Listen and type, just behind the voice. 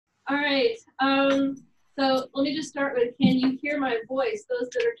All right. So let me just start with, can you hear my voice? Those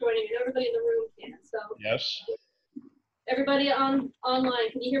that are joining, and everybody in the room can. So Yes. Everybody online,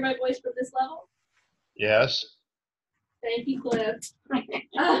 can you hear my voice from this level? Yes. Thank you, Cliff.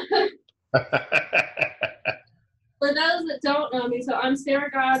 For those that don't know me, so I'm Sarah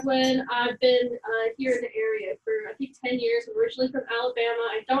Godwin. I've been here in the area for, I think, 10 years. I'm originally from Alabama.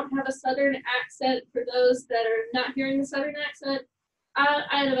 I don't have a Southern accent. For those that are not hearing the Southern accent,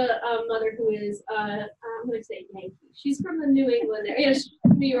 I have a mother who is, I'm going to say Yankee. She's from the New England area. She's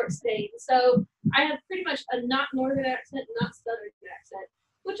from New York State. So I have pretty much a not Northern accent, not Southern accent,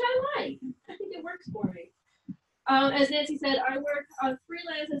 which I like. I think it works for me. As Nancy said, I work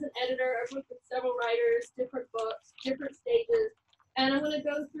freelance as an editor. I've worked with several writers, different books, different stages, and I'm going to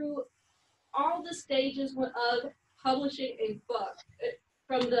go through all the stages of publishing a book,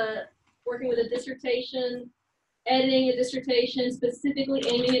 from the working with a dissertation, editing a dissertation, specifically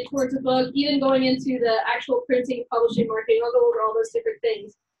aiming it towards a book, even going into the actual printing, publishing, marketing. I'll go over all those different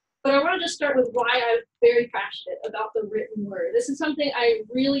things. But I want to just start with why I'm very passionate about the written word. This is something I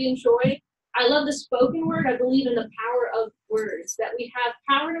really enjoy. I love the spoken word. I believe in the power of words, that we have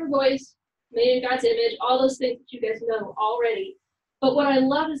power in our voice, made in God's image, all those things that you guys know already. But what I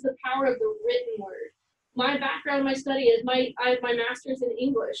love is the power of the written word. My background, my study is I have my master's in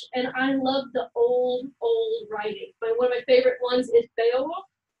English, and I love the old writing. One of my favorite ones is Beowulf,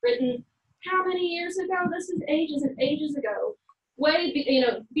 written how many years ago? This is ages and ages ago.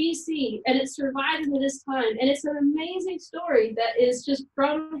 BC, and it survived into this time, and it's an amazing story that is just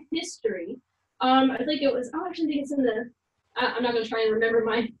from history. I think it was, I actually think it's in the, I'm not going to try and remember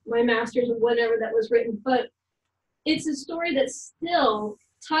my master's or whatever that was written, but it's a story that still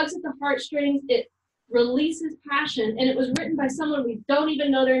tugs at the heartstrings. It releases passion, and it was written by someone we don't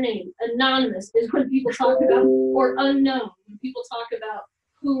even know their name. Anonymous is when people talk about, or unknown when people talk about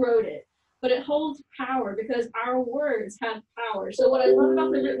who wrote it. But it holds power because our words have power. So what I love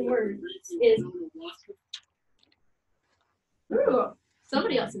about the written word is, ooh,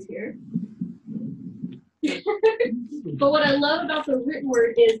 somebody else is here. But what I love about the written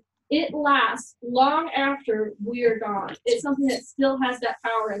word is it lasts long after we are gone. It's something that still has that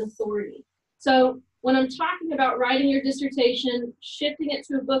power and authority. So when I'm talking about writing your dissertation, shifting it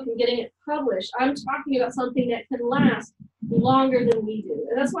to a book and getting it published, I'm talking about something that can last longer than we do.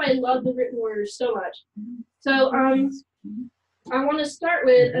 And that's why I love the written word so much. So I want to start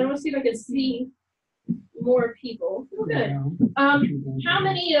with, and I want to see if I can see more people. Oh, good. How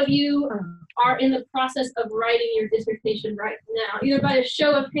many of you are in the process of writing your dissertation right now? Either by a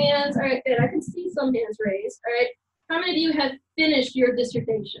show of hands. All right, good. I can see some hands raised. All right. How many of you have finished your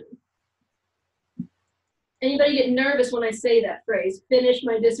dissertation? Anybody get nervous when I say that phrase, finish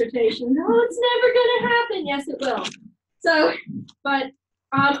my dissertation? No, it's never going to happen. Yes, it will. So, but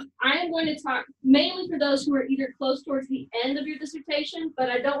I am going to talk mainly for those who are either close towards the end of your dissertation, but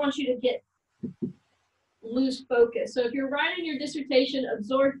I don't want you to lose focus. So if you're writing your dissertation,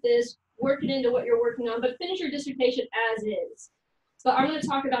 absorb this, work it into what you're working on, but finish your dissertation as is. But I'm going to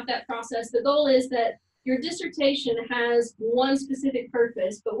talk about that process. The goal is that your dissertation has one specific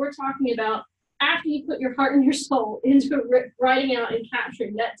purpose, but we're talking about after you put your heart and your soul into writing out and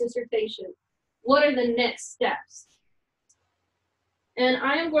capturing that dissertation, what are the next steps? And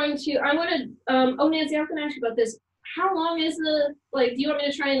I'm going to, oh, Nancy, I'm going to ask you about this. How long is do you want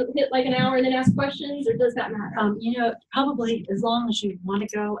me to try and hit like an hour and then ask questions, or does that matter? Probably as long as you want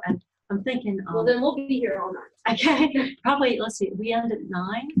to go. And I'm thinking. Well, then we'll be here all night. Okay. Probably, let's see, we end at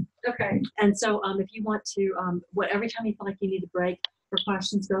 9. Okay. And so if you want to, every time you feel like you need a break for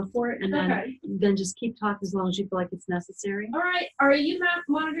questions, go for it. And then just keep talking as long as you feel like it's necessary. All right. Are you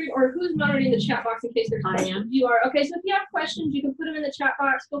monitoring, or who's monitoring the chat box in case there's questions? I am. You are. Okay. So if you have questions, you can put them in the chat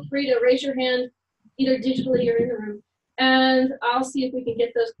box. Feel free to raise your hand, either digitally or in the room, and I'll see if we can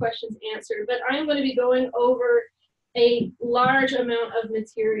get those questions answered. But I am going to be going over a large amount of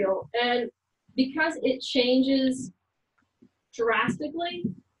material, and because it changes drastically,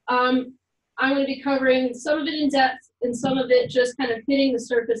 I'm going to be covering some of it in depth and some of it just kind of hitting the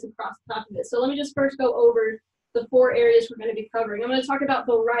surface across the top of it. So let me just first go over the 4 areas we're going to be covering. I'm going to talk about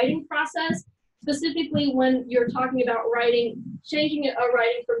the writing process, specifically when you're talking about writing, changing a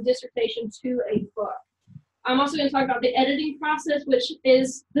writing from dissertation to a book. I'm also going to talk about the editing process, which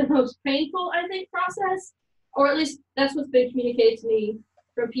is the most painful, I think, process, or at least that's what's been communicated to me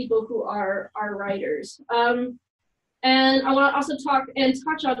from people who are writers. And I want to also talk and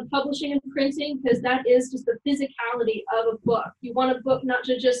touch on publishing and printing, because that is just the physicality of a book. You want a book not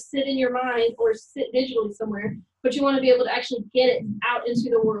to just sit in your mind or sit digitally somewhere, but you want to be able to actually get it out into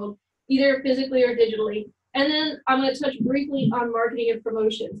the world, either physically or digitally. And then I'm going to touch briefly on marketing and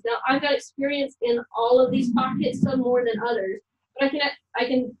promotions. Now, I've got experience in all of these pockets, some more than others, but I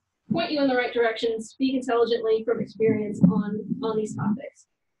can point you in the right direction and speak intelligently from experience on these topics.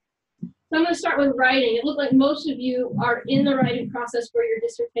 So I'm going to start with writing. It looked like most of you are in the writing process for your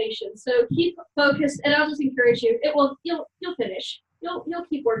dissertation. So keep focused, and I'll just encourage you. You'll finish. You'll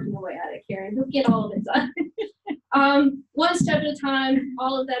keep working away at it, Karen. You'll get all of it done. One step at a time,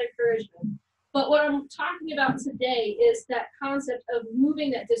 all of that encouragement. But what I'm talking about today is that concept of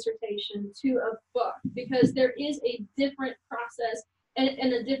moving that dissertation to a book, because there is a different process and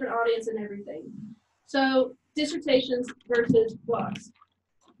a different audience and everything. So dissertations versus books.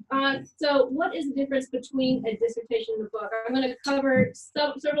 So what is the difference between a dissertation and a book? I'm going to cover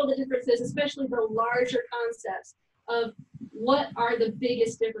several of the differences, especially the larger concepts of what are the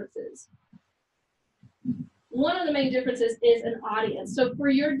biggest differences. One of the main differences is an audience. So for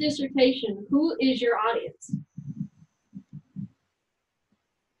your dissertation, who is your audience?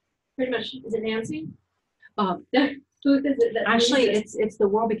 Pretty much, is it Nancy? Who is it that actually, it's the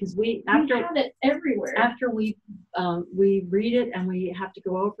world, because we have it everywhere. After we read it and we have to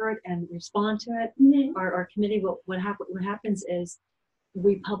go over it and respond to it, our committee, what happens is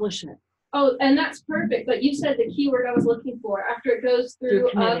we publish it. Oh, and that's perfect. But you said the keyword I was looking for, after it goes through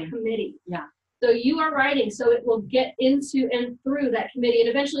a committee. Yeah. So you are writing, so it will get into and through that committee, and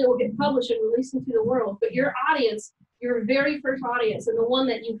eventually it will get published and released into the world. But your audience, your very first audience, and the one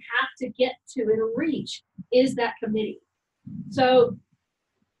that you have to get to and reach, is that committee. So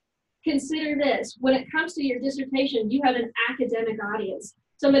consider this. When it comes to your dissertation, you have an academic audience,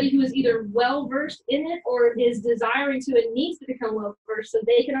 somebody who is either well-versed in it or is desiring to and needs to become well-versed so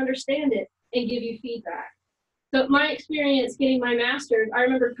they can understand it and give you feedback. So my experience getting my master's, I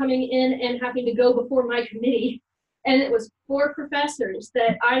remember coming in and having to go before my committee, and it was 4 professors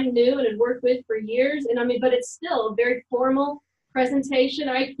that I knew and had worked with for years. And I mean, but it's still a very formal presentation.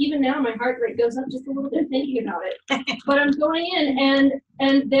 Even now my heart rate goes up just a little bit thinking about it. But I'm going in,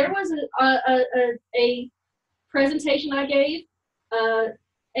 and there was a presentation I gave,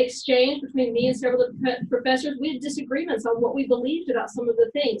 exchange between me and several of the professors. We had disagreements on what we believed about some of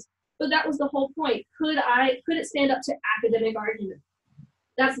the things. But that was the whole point. Could it stand up to academic argument?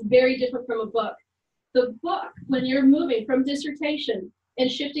 That's very different from a book. The book, when you're moving from dissertation and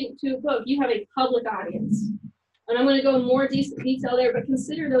shifting to a book, you have a public audience. And I'm going to go in more detail there, but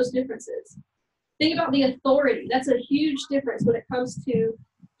consider those differences. Think about the authority. That's a huge difference when it comes to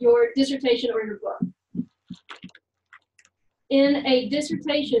your dissertation or your book. In a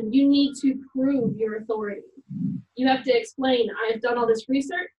dissertation, you need to prove your authority. You have to explain, I've done all this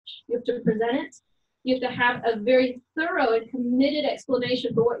research. You have to present it. You have to have a very thorough and committed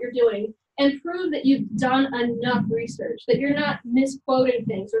explanation for what you're doing, and prove that you've done enough research, that you're not misquoting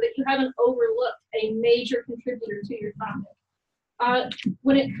things, or that you haven't overlooked a major contributor to your topic.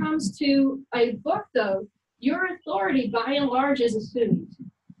 When it comes to a book, though, your authority by and large is assumed.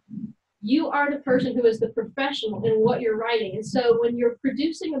 You are the person who is the professional in what you're writing. And so when you're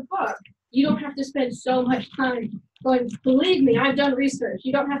producing a book, you don't have to spend so much time going, believe me, I've done research.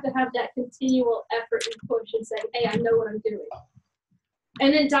 You don't have to have that continual effort and push and say, hey, I know what I'm doing.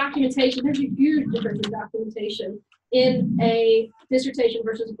 And then documentation, there's a huge difference in documentation in a dissertation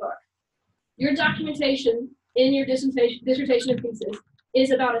versus a book. Your documentation in your dissertation and thesis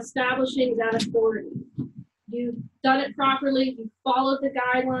is about establishing that authority. You've done it properly, you followed the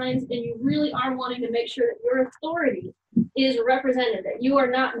guidelines, and you really are wanting to make sure that your authority is represented, that you are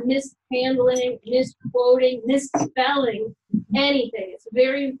not mishandling, misquoting, misspelling anything. It's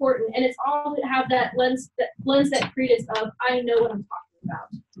very important, and it's all to have that lens, that credence of, I know what I'm talking about.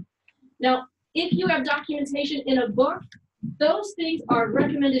 Now, if you have documentation in a book, those things are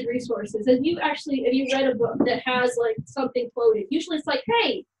recommended resources. If you read a book that has like something quoted, usually it's like,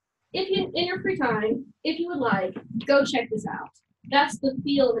 hey, if you, in your free time, if you would like, go check this out. That's the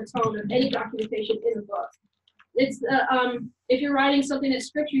feel and the tone of any documentation in a book. It's if you're writing something that's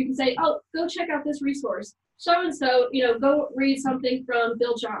scripture, you can say, oh, go check out this resource. So-and-so, go read something from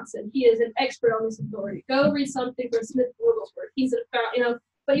Bill Johnson. He is an expert on this authority. Go read something from Smith Wigglesworth. He's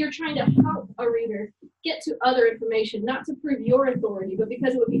but you're trying to help a reader get to other information, not to prove your authority, but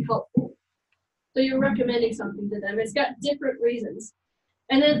because it would be helpful. So you're recommending something to them. It's got different reasons.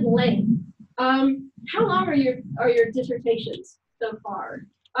 And then length. How long are your dissertations so far?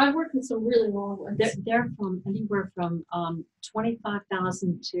 I've worked with some really long ones. They're from anywhere from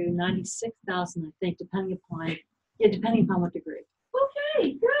 25,000 to 96,000, I think, depending upon what degree.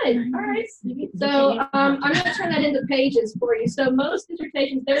 Okay, good. All right. So I'm going to turn that into pages for you. So most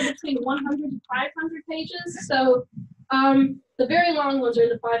dissertations, they're between 100 to 500 pages. So The very long ones are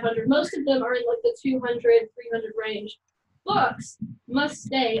the 500. Most of them are in like the 200, 300 range. Books must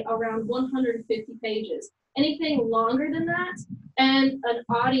stay around 150 pages. Anything longer than that, and an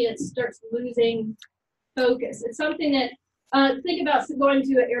audience starts losing focus. It's something that, think about going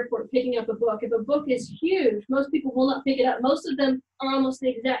to an airport, picking up a book. If a book is huge, most people will not pick it up. Most of them are almost the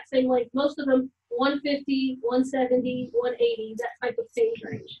exact same length. Most of them 150, 170, 180, that type of page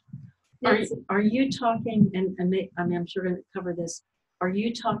range. Are you talking, and I mean, I'm sure we're going to cover this, are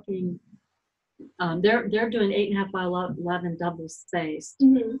you talking, they're doing 8.5 by 11 double spaced,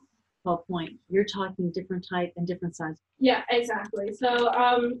 12 point. You're talking different type and different size. Yeah, exactly. So,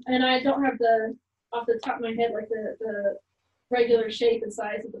 and I don't have off the top of my head, like the regular shape and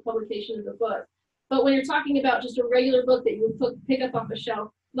size of the publication of the book. But when you're talking about just a regular book that you would pick up off a shelf,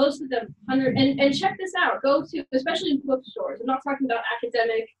 most of them 100, and check this out, go to, especially in bookstores. I'm not talking about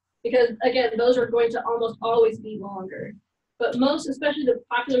academic, because again, those are going to almost always be longer. But most, especially the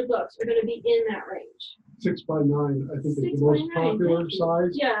popular books, are going to be in that range. 6 by 9, I think, is the most popular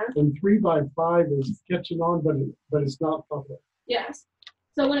size. Yeah. And 3 by 5 is catching on, but it's not popular. Yes.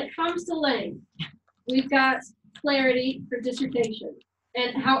 So when it comes to length, we've got clarity for dissertation.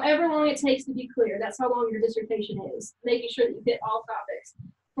 And however long it takes to be clear, that's how long your dissertation is, making sure that you hit all topics.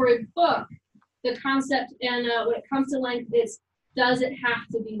 For a book, the concept, and when it comes to length, is, does it have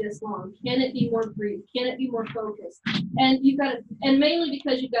to be this long? Can it be more brief? Can it be more focused? And you've got to, and mainly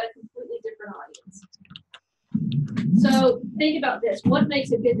because you've got a completely different audience. So think about this. What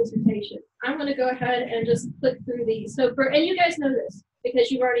makes a good dissertation? I'm going to go ahead and just click through these. So and you guys know this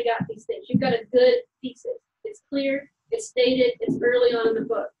because you've already got these things. You've got a good thesis. It's clear, it's stated, it's early on in the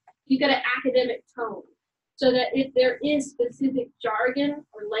book. You've got an academic tone, so that if there is specific jargon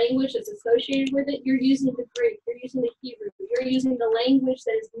or language that's associated with it, you're using the Greek, you're using the Hebrew, you're using the language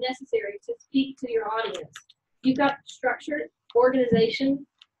that is necessary to speak to your audience. You've got structure, organization,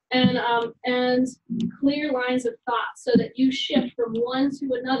 and clear lines of thought, so that you shift from one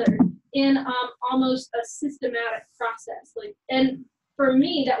to another in almost a systematic process. And for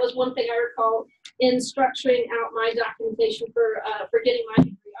me, that was one thing I recall in structuring out my documentation for getting my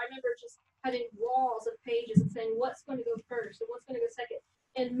degree. I remember just having walls of pages and saying what's going to go first and what's going to go second,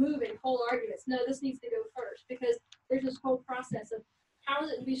 and moving whole arguments. No, this needs to go first, because there's this whole process of how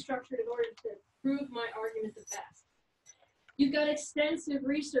is it to be structured in order to prove my argument the best. You've got extensive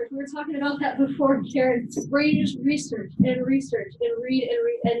research. We were talking about that before, Karen, where you just research and research and read,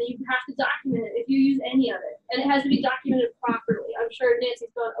 and you have to document it if you use any of it. And it has to be documented properly. I'm sure Nancy's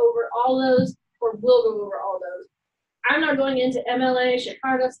gone over all those, or will go over all those. I'm not going into MLA,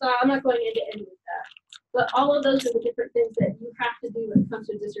 Chicago style. I'm not going into any of that. But all of those are the different things that you have to do when it comes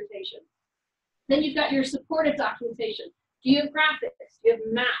to dissertation. Then you've got your supportive documentation. Do you have graphics? Do you have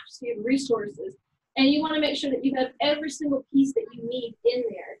maps? Do you have resources? And you want to make sure that you have every single piece that you need in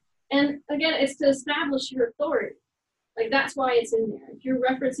there. And again, it's to establish your authority. Like, that's why it's in there. If you're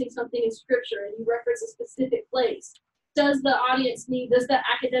referencing something in scripture and you reference a specific place, does the audience need, does the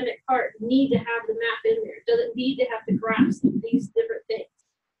academic part need to have the map in there? Does it need to have the graphs of these different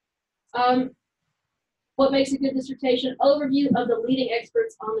things? What makes a good dissertation? Overview of the leading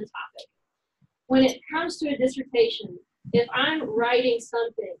experts on the topic. When it comes to a dissertation, if I'm writing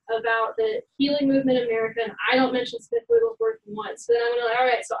something about the healing movement in America and I don't mention Smith Wigglesworth once, then I'm like, all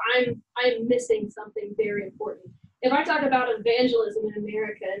right, so I'm missing something very important. If I talk about evangelism in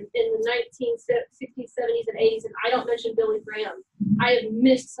America in the 1960s, 70s, and 80s, and I don't mention Billy Graham, I have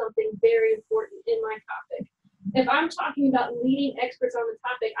missed something very important in my topic. If I'm talking about leading experts on the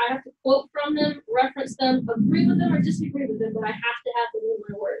topic, I have to quote from them, reference them, agree with them or disagree with them, but I have to have them in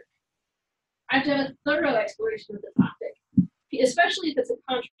my work. I have to have a thorough exploration of the topic, especially if it's a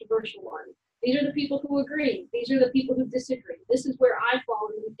controversial one. These are the people who agree. These are the people who disagree. This is where I fall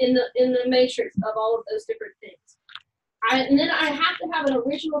in the matrix of all of those different things. And then I have to have an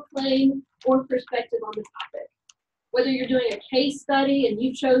original claim or perspective on the topic. Whether you're doing a case study and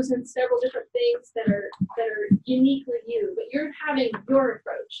you've chosen several different things that are uniquely you, but you're having your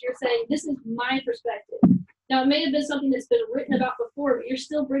approach. You're saying, this is my perspective. Now, it may have been something that's been written about before, but you're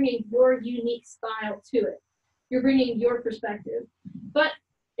still bringing your unique style to it. You're bringing your perspective. But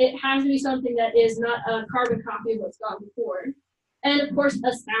it has to be something that is not a carbon copy of what's gone before. And, of course,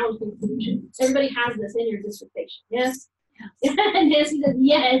 a sound conclusion. Everybody has this in your dissertation, yes? Yes. Nancy says,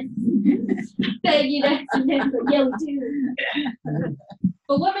 yes. Thank you, Nancy. Yeah, we do.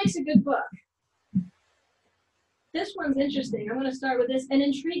 But what makes a good book? This one's interesting. I'm going to start with this. An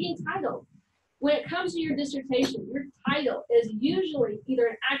intriguing title. When it comes to your dissertation, your title is usually either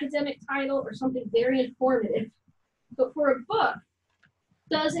an academic title or something very informative. But for a book,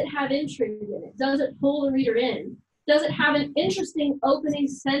 does it have intrigue in it? Does it pull the reader in? Does it have an interesting opening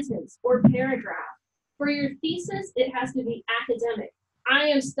sentence or paragraph? For your thesis, it has to be academic. I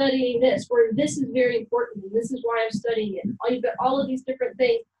am studying this, or this is very important, and this is why I'm studying it. You've got all of these different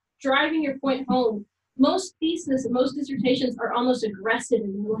things driving your point home. Most theses and most dissertations are almost aggressive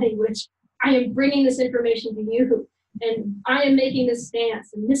in the language. I am bringing this information to you, and I am making this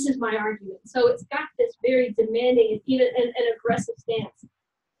stance, and this is my argument. So it's got this very demanding and even an aggressive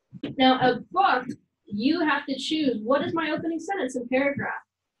stance. Now, a book, you have to choose, what is my opening sentence and paragraph?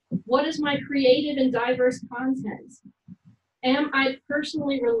 What is my creative and diverse content? Am I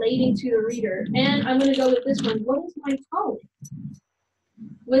personally relating to the reader? And I'm going to go with this one. What is my tone?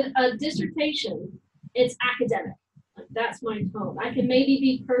 With a dissertation, it's academic. That's my tone. I can maybe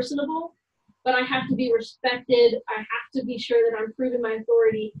be personable, but I have to be respected. I have to be sure that I'm proving my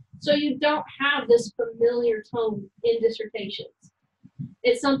authority. So you don't have this familiar tone in dissertations.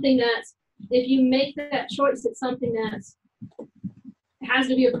 It's something that's, if you make that choice, it's something that's has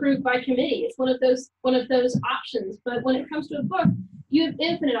to be approved by committee. It's one of those options. But when it comes to a book, you have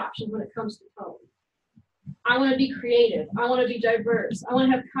infinite options when it comes to tone. I want to be creative. I want to be diverse. I want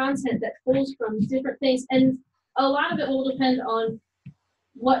to have content that pulls from different things. And a lot of it will depend on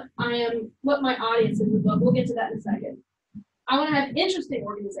what my audience is in the book. We'll get to that in a second. I want to have interesting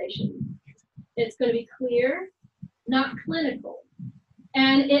organization. It's going to be clear, not clinical.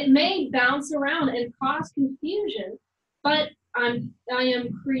 And it may bounce around and cause confusion, but I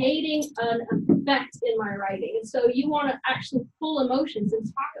am creating an effect in my writing. And so you want to actually pull emotions and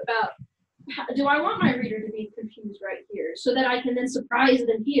talk about, do I want my reader to be confused right here so that I can then surprise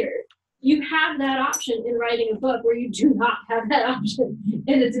them here? You have that option in writing a book where you do not have that option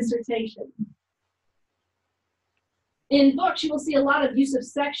in a dissertation. In books, you will see a lot of use of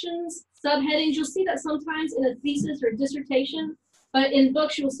sections, subheadings. You'll see that sometimes in a thesis or dissertation, but in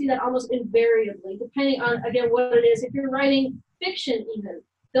books, you will see that almost invariably, depending on, again, what it is. If you're writing fiction even,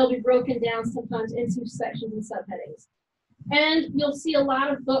 they'll be broken down sometimes into sections and subheadings. And you'll see a lot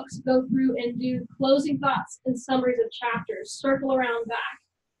of books go through and do closing thoughts and summaries of chapters, circle around back.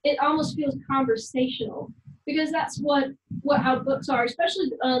 It almost feels conversational because that's how books are, especially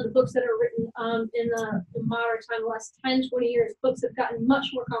the books that are written in the modern time, the last 10, 20 years. Books have gotten much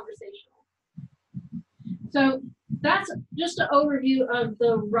more conversational. So that's just an overview of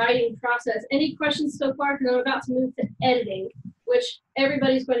the writing process. Any questions so far? Because I'm about to move to editing, which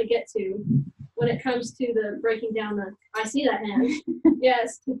everybody's going to get to when it comes to the breaking down the, I see that hand.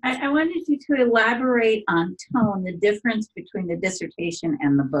 Yes. I wanted you to elaborate on tone, the difference between the dissertation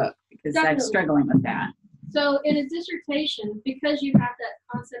and the book, because I'm Definitely. struggling with that. So in a dissertation, because you have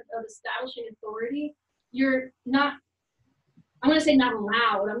that concept of establishing authority, you're not, I'm going to say not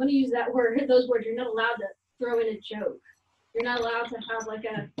allowed. I'm going to use that word, those words. You're not allowed to throw in a joke. You're not allowed to have like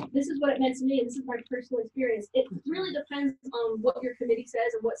this is what it meant to me, and this is my personal experience. It really depends on what your committee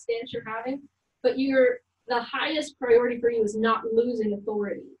says and what stance you're having, but the highest priority for you is not losing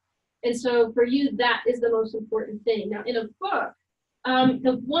authority. And so for you, that is the most important thing. Now in a book,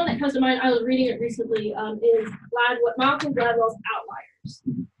 the one that comes to mind, I was reading it recently, is Malcolm Gladwell's Outliers.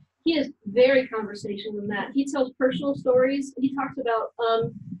 He is very conversational in that. He tells personal stories. He talks about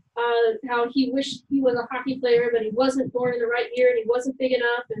how he wished he was a hockey player, but he wasn't born in the right year and he wasn't big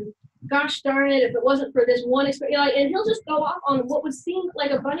enough. And gosh darn it, if it wasn't for this one experience, and he'll just go off on what would seem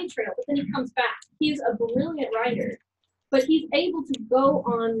like a bunny trail, but then he comes back. He's a brilliant writer, but he's able to go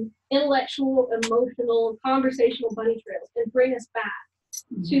on intellectual, emotional, conversational bunny trails and bring us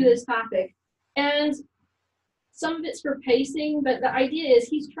back to this topic. And some of it's for pacing, but the idea is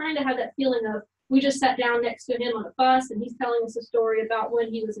he's trying to have that feeling of, we just sat down next to him on a bus and he's telling us a story about when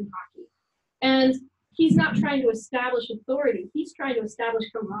he was in hockey. And he's not trying to establish authority. He's trying to establish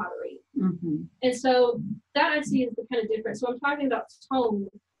camaraderie. Mm-hmm. And so that I see is the kind of difference. So I'm talking about tone.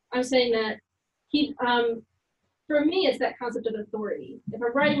 I'm saying that for me, it's that concept of authority. If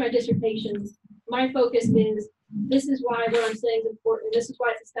I'm writing my dissertation, my focus is, this is why what I'm saying is important. This is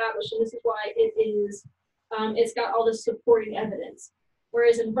why it's established, and this is why it is, it's got all this supporting evidence.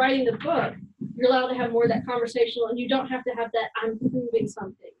 Whereas in writing the book, you're allowed to have more of that conversational, and you don't have to have that I'm proving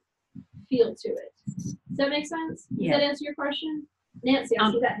something feel to it. Does that make sense? Yeah. Does that answer your question? Nancy,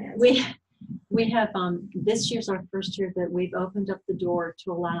 I see that hand. We have, this year's our first year that we've opened up the door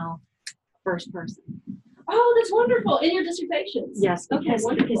to allow first person. Oh, that's wonderful. In your dissertations. Yes, because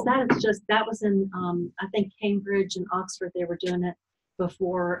wonderful. that was in, I think Cambridge and Oxford, they were doing it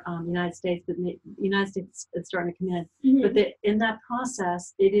before United States, but the United States is starting to come in. Mm-hmm. But in that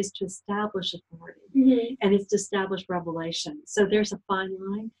process, it is to establish authority, mm-hmm. and it's to establish revelation. So there's a fine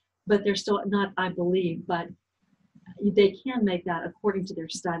line, but they're still not, I believe, but they can make that according to their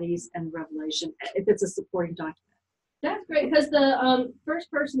studies and revelation if it's a supporting document. That's great because the first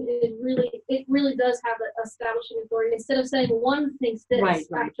person is it really does have an establishing authority. Instead of saying one thinks this Right.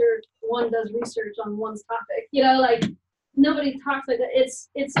 after one does research on one's topic, like nobody talks like that. It's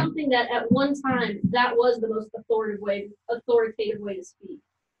something that at one time that was the most authoritative way to speak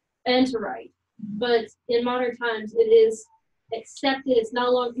and to write. But in modern times, it is accepted. It's no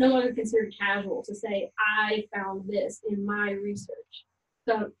longer considered casual to say I found this in my research.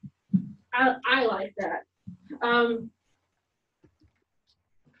 So I like that.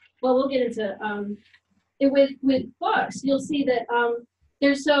 Well, we'll get into it with books. You'll see that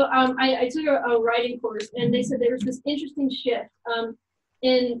there's I took a writing course, and they said there was this interesting shift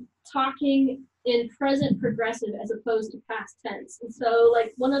in talking in present progressive as opposed to past tense. And so,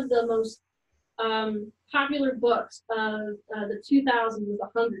 like, one of the most popular books of the 2000s was The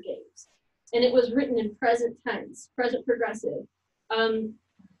Hunger Games, and it was written in present tense, present progressive.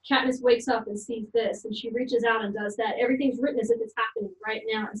 Katniss wakes up and sees this, and she reaches out and does that. Everything's written as if it's happening right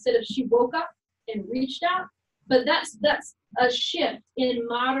now, instead of she woke up and reached out. But that's a shift in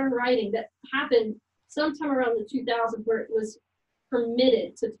modern writing that happened sometime around the 2000s, where it was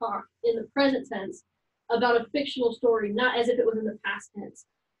permitted to talk in the present tense about a fictional story, not as if it was in the past tense.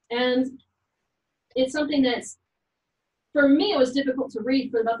 And it's something that's, for me, it was difficult to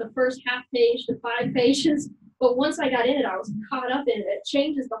read for about the first half page to 5 pages. But once I got in it, I was caught up in it. It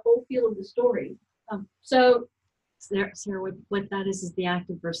changes the whole feel of the story. So Sarah, what that is the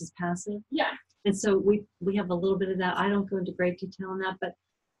active versus passive. Yeah. And so we have a little bit of that. I don't go into great detail on that, but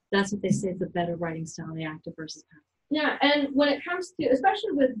that's what they say is the better writing style, the active versus passive. Yeah, and when it comes to,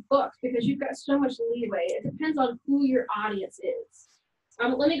 especially with books, because you've got so much leeway, it depends on who your audience is.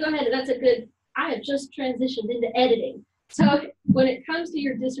 Let me go ahead. I have just transitioned into editing. So when it comes to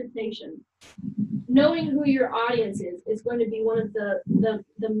your dissertation, knowing who your audience is going to be one of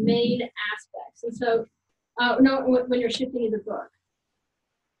the main aspects. And so when you're shifting into book.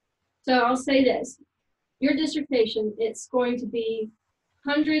 So I'll say this, your dissertation, it's going to be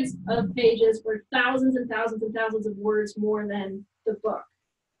hundreds of pages or thousands and thousands and thousands of words more than the book.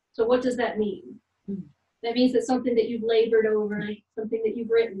 So what does that mean? That means that something that you've labored over, something that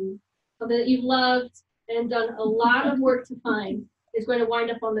you've written, something that you've loved and done a lot of work to find is going to wind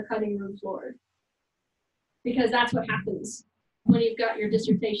up on the cutting room floor. Because that's what happens when you've got your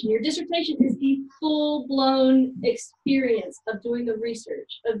dissertation. Your dissertation is the full-blown experience of doing the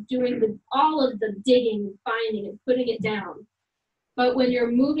research, of doing all of the digging, finding, and putting it down. But when you're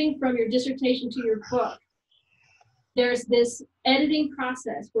moving from your dissertation to your book, there's this editing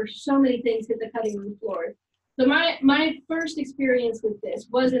process where so many things hit the cutting room floor. So my first experience with this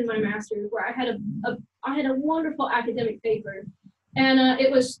was in my master's, where I had a wonderful academic paper, and it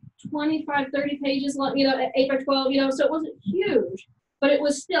was 25, 30 pages long, 8 by 12, so it wasn't huge, but it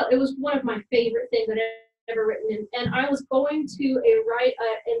was one of my favorite things that I've ever written. And I was going to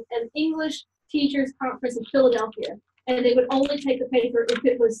an English teachers conference in Philadelphia, and they would only take the paper if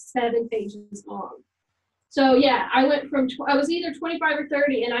it was 7 pages long. So yeah, I went I was either 25 or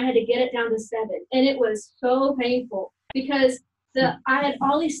 30, and I had to get it down to 7. And it was so painful because I had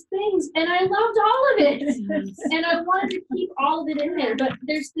all these things, and I loved all of it. And I wanted to keep all of it in there. But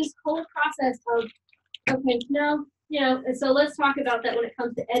there's this whole process of, okay, no, and so let's talk about that when it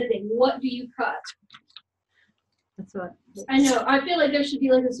comes to editing. What do you cut? That's what I know. I feel like there should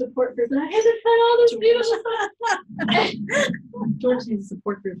be like a support group, and I had to cut all this beautiful stuff. George needs a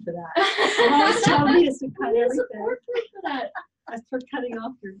support group for that. Always tell me to cut everything. Support group for that. As for cutting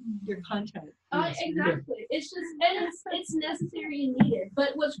off your content. Exactly. It's just, and it's necessary and needed.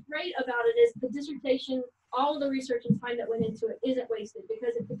 But what's great about it is the dissertation, all of the research and time that went into it isn't wasted,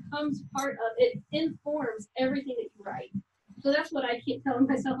 because it becomes part of, it informs everything that you write. So that's what I keep telling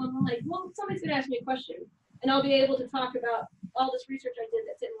myself. I'm like, well, somebody's going to ask me a question, and I'll be able to talk about all this research I did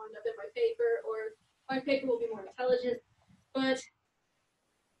that didn't wind up in my paper, or my paper will be more intelligent. But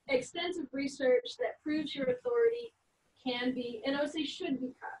extensive research that proves your authority can be, and I would say should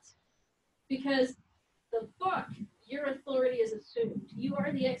be, cut. Because the book, your authority is assumed. You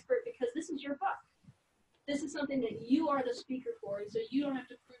are the expert because this is your book. This is something that you are the speaker for, and so you don't have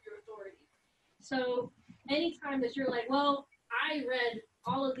to prove your authority. So anytime that you're like, well, I read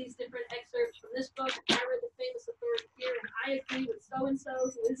all of these different excerpts from this book, I read the famous authority here, and I agree with so-and-so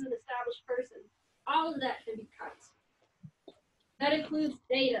who is an established person, all of that can be cut. That includes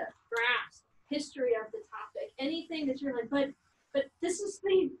data, graphs, history of the topic, anything that you're like, but this is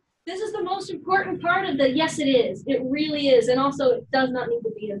the most important part of the, yes, it is. It really is. And also it does not need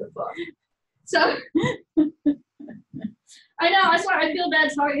to be in the book. So I know, that's why I feel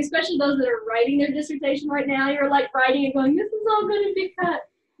bad talking, especially those that are writing their dissertation right now. You're like writing and going, this is all going to be cut.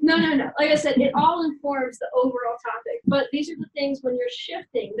 No. Like I said, it all informs the overall topic. But these are the things when you're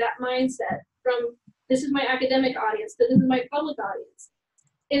shifting that mindset from this is my academic audience to this is my public audience.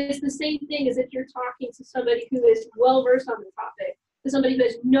 It's the same thing as if you're talking to somebody who is well versed on the topic, to somebody who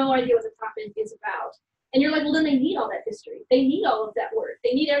has no idea what the topic is about. And you're like, well, then they need all that history. They need all of that work.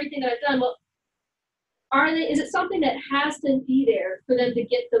 They need everything that I've done. Well, is it something that has to be there for them to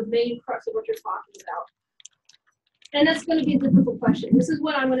get the main crux of what you're talking about? And that's going to be a difficult question. This is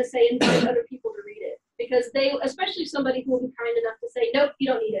what I'm going to say, invite other people to read it. Because they, especially somebody who will be kind enough to say, nope, you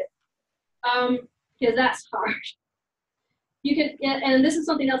don't need it. Because that's hard. You can, and this is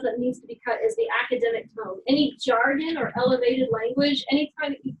something else that needs to be cut is the academic tone. Any jargon or elevated language, anytime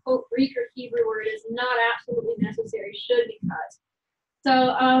that you quote Greek or Hebrew where it is not absolutely necessary, should be cut.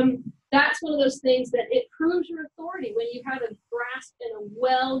 So that's one of those things that it proves your authority when you have a grasp and a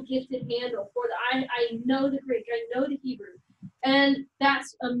well-gifted handle for the, I know the Greek, I know the Hebrew, and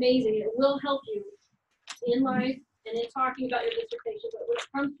that's amazing. It will help you in life and in talking about your dissertation, but when it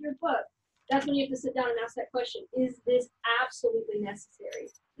comes to your book, that's when you have to sit down and ask that question, is this absolutely necessary?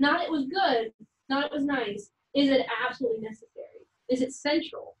 Not it was good, not it was nice, is it absolutely necessary? Is it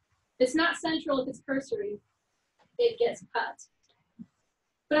central? If it's not central, if it's cursory, it gets cut.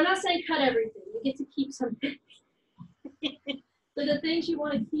 But I'm not saying cut everything. You get to keep something. So the things you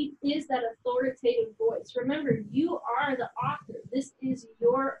want to keep is that authoritative voice. Remember, you are the author. This is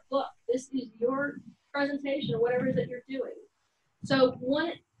your book. This is your presentation or whatever it is that you're doing. So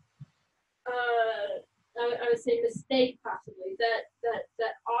one, I would say mistake possibly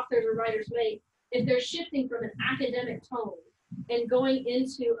that authors or writers make if they're shifting from an academic tone and going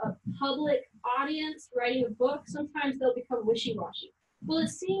into a public audience writing a book, sometimes they'll become wishy-washy. Well, it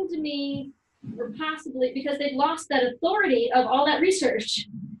seemed to me, or possibly because they've lost that authority of all that research.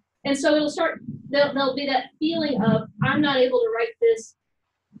 And so there'll be that feeling of, I'm not able to write this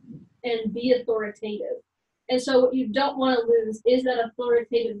and be authoritative. And so what you don't want to lose is that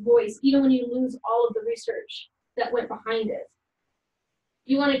authoritative voice, even when you lose all of the research that went behind it.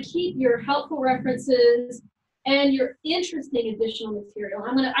 You want to keep your helpful references and your interesting additional material.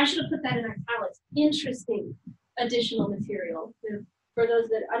 I should have put that in italics, interesting additional material. For those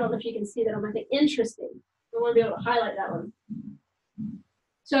that, I don't know if you can see that on my thing, interesting. I want to be able to highlight that one.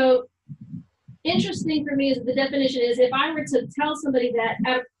 So interesting for me is the definition is if I were to tell somebody that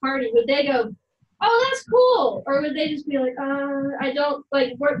at a party, would they go, oh, that's cool? Or would they just be like, I don't,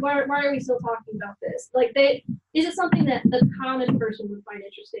 like, why are we still talking about this? Like, is it something that the common person would find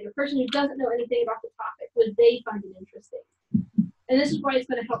interesting? A person who doesn't know anything about the topic, would they find it interesting? And this is why it's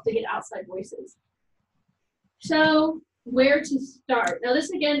going to help to get outside voices. So, where to start? Now,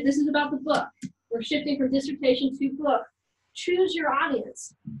 this is about the book. We're shifting from dissertation to book. Choose your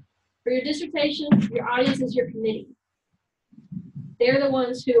audience. For your dissertation, your audience is your committee. They're the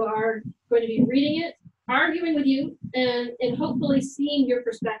ones who are going to be reading it, arguing with you, and hopefully seeing your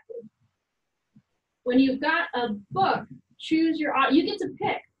perspective. When you've got a book, choose your audience. You get to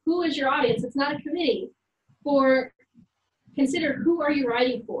pick who is your audience. It's not a committee. Consider who are you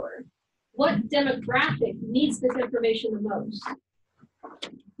writing for? What demographic needs this information the most?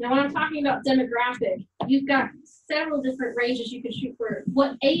 Now, when I'm talking about demographic, you've got several different ranges you can shoot for.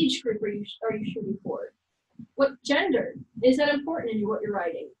 What age group are you shooting for? What gender? Is that important in what you're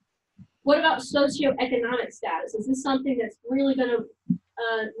writing? What about socioeconomic status? Is this something that's really going to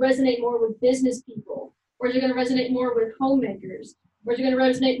resonate more with business people? Or is it going to resonate more with homemakers? Or is it going to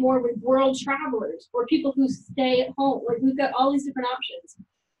resonate more with world travelers or people who stay at home? Like, we've got all these different options.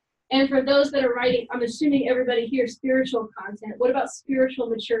 And for those that are writing, I'm assuming everybody here, spiritual content. What about spiritual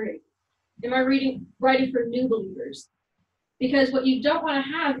maturity? Am I writing for new believers? Because what you don't want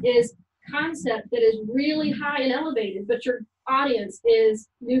to have is concept that is really high and elevated, but your audience is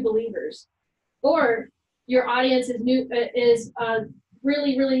new believers. Or your audience is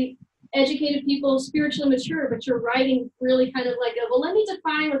really, really educated people, spiritually mature, but you're writing really kind of like well, let me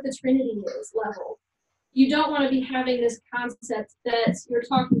define what the Trinity is level. You don't want to be having this concept that you're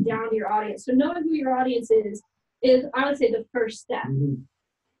talking down to your audience. So knowing who your audience is I would say the first step. Mm-hmm.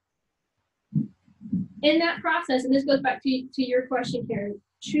 In that process, and this goes back to your question, Karen,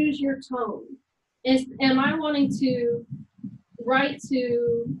 choose your tone. Am I wanting to write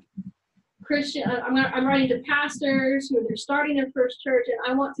to Christian? I'm writing to pastors who are starting their first church, and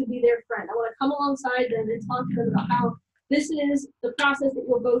I want to be their friend. I want to come alongside them and talk to them about how this is the process that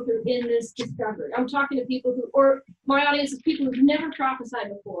you'll go through in this discovery. I'm talking to people or my audience is people who've never prophesied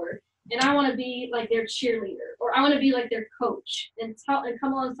before, and I want to be like their cheerleader, or I want to be like their coach and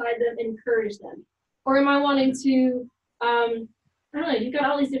come alongside them and encourage them. Or am I wanting to, I don't know, you've got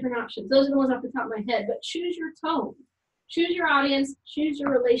all these different options. Those are the ones off the top of my head, but choose your tone. Choose your audience, choose your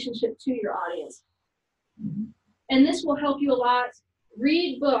relationship to your audience. And this will help you a lot.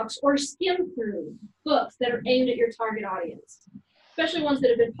 Read books or skim through books that are aimed at your target audience, especially ones that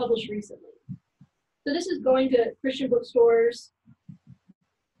have been published recently. So this is going to Christian bookstores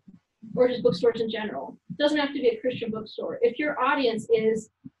or just bookstores in general. It doesn't have to be a Christian bookstore. If your audience is,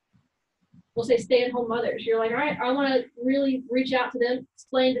 we'll say, stay-at-home mothers, you're like, all right, I want to really reach out to them,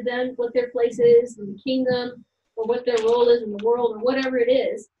 explain to them what their place is in the kingdom, or what their role is in the world, or whatever it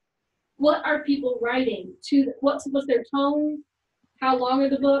is. What are people writing to? What's their tone? How long are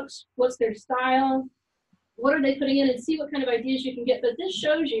the books? What's their style? What are they putting in? And see what kind of ideas you can get. But this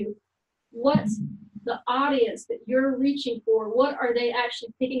shows you what's the audience that you're reaching for. What are they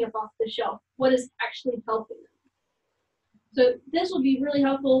actually picking up off the shelf? What is actually helping them? So this will be really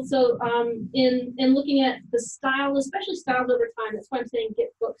helpful. So in looking at the style, especially styles over time, that's why I'm saying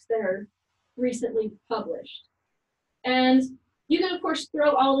get books that are recently published. And you can, of course,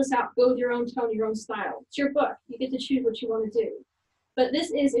 throw all this out, go with your own tone, your own style. It's your book. You get to choose what you want to do. But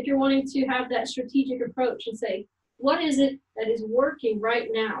this is, if you're wanting to have that strategic approach and say, what is it that is working right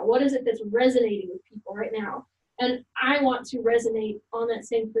now? What is it that's resonating with people right now? And I want to resonate on that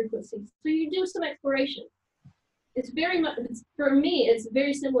same frequency. So you do some exploration. It's very much, for me, it's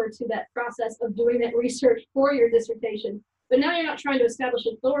very similar to that process of doing that research for your dissertation. But now you're not trying to establish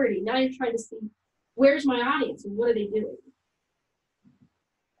authority. Now you're trying to see, where's my audience and what are they doing?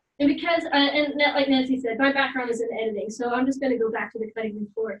 And because, and like Nancy said, my background is in editing, so I'm just going to go back to the cutting room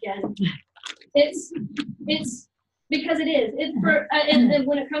floor again. It's because it is. And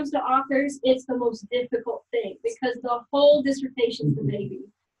when it comes to authors, it's the most difficult thing because the whole dissertation's the baby.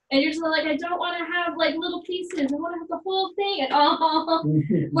 And you're just like, I don't want to have like little pieces. I want to have the whole thing at all.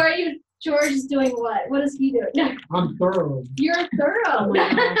 Where are you? George is doing what? What is he doing? I'm thorough. You're thorough. Oh my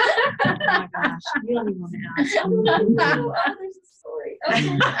gosh. Oh my gosh. You don't even want to ask. Oh, there's a story.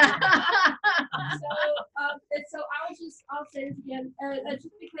 Okay. So I'll say this again,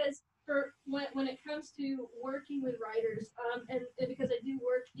 just because for when it comes to working with writers, and because I do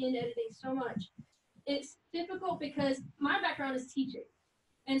work in editing so much, it's difficult because my background is teaching.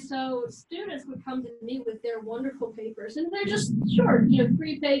 And so students would come to me with their wonderful papers, and they're just short,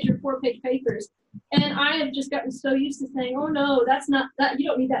 3-page or 4-page papers. And I have just gotten so used to saying, oh no, that's not that. You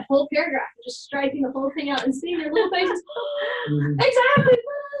don't need that whole paragraph. Just striking the whole thing out and seeing their little faces. Exactly.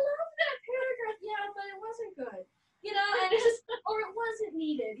 Well, I love that paragraph. Yeah, but it wasn't good. And it's just, or it wasn't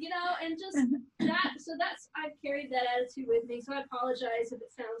needed. And just that. So I've carried that attitude with me. So I apologize if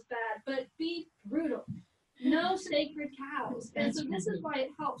it sounds bad, but be brutal. No sacred cows. And so this is why it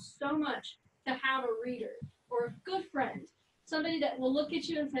helps so much to have a reader or a good friend, somebody that will look at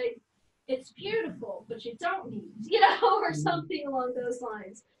you and say, it's beautiful, but you don't need, or something along those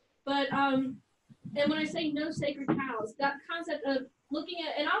lines. But, and when I say no sacred cows, that concept of looking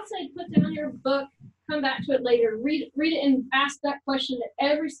at, and I'll say put down your book, come back to it later, read it and ask that question at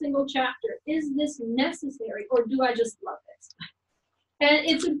every single chapter. Is this necessary or do I just love this? And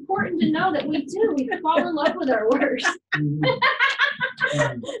it's important to know that we do. We fall in love with our works.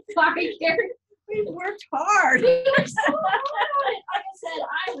 Sorry, Karen. We've worked hard. We worked so hard. Like I said,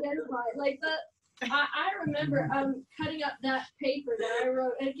 I identify. I remember cutting up that paper that I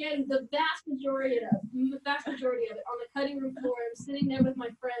wrote. And again, the vast majority of it on the cutting room floor. I'm sitting there with my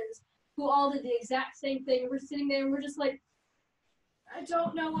friends who all did the exact same thing. We're sitting there and we're just like, I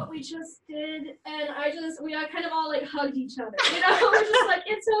don't know what we just did, and we kind of all like hugged each other, we're just like,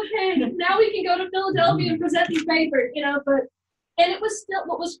 it's okay, now we can go to Philadelphia and present these papers, and it was still,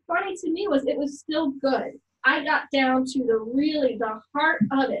 what was funny to me was it was still good. I got down to the heart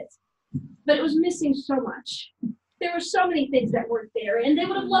of it, but it was missing so much. There were so many things that weren't there, and they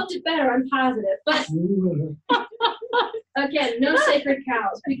would have loved it better, I'm positive, but again, no sacred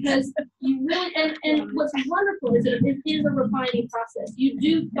cows, because you really, and what's wonderful is that it is a refining process. You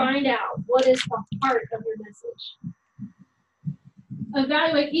do find out what is the heart of your message.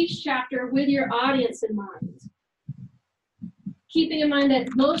 Evaluate each chapter with your audience in mind. Keeping in mind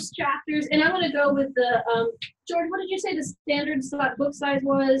that most chapters, and I'm going to go with the, George, what did you say the standard book size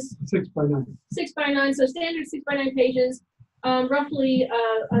was? 6 by 9. 6 by 9, so standard 6 by 9 pages. Roughly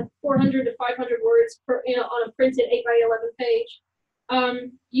 400 to 500 words per, on a printed 8 by 11 page.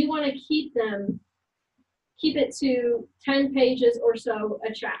 You want to keep it to 10 pages or so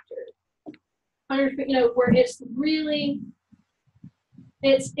a chapter. Where it's really,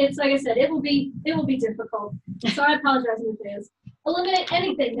 it's like I said, it will be difficult. So I apologize in advance. Eliminate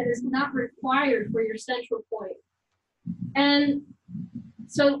anything that is not required for your central point. And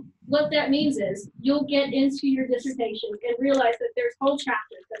so what that means is you'll get into your dissertation and realize that there's whole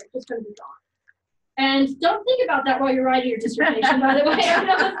chapters that are just going to be gone. And don't think about that while you're writing your dissertation, by the way. I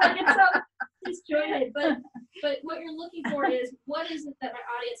know it's like it's so disjointed, but what you're looking for is, what is it that my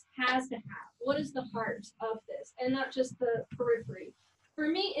audience has to have? What is the heart of this, and not just the periphery? For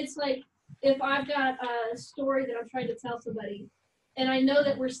me, it's like if I've got a story that I'm trying to tell somebody, and I know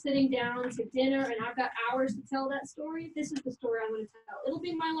that we're sitting down to dinner and I've got hours to tell that story, this is the story I'm going to tell. It'll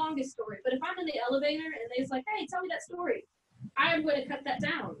be my longest story. But if I'm in the elevator and they're like, hey, tell me that story, I am going to cut that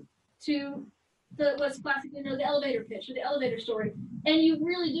down to what's classically known, the elevator pitch or the elevator story. And you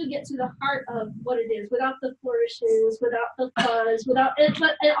really do get to the heart of what it is without the flourishes, without the fuzz, without it.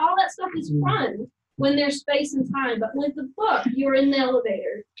 But and all that stuff is fun when there's space and time. But with the book, you're in the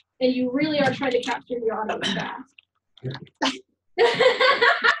elevator and you really are trying to capture the audience fast. Thank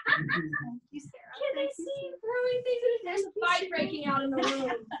you, Sarah. Can they see throwing things in? There's a fight breaking out in the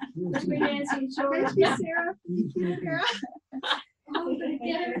room between Nancy and George. Thank you, Sarah. Thank you, Sarah. Oh, but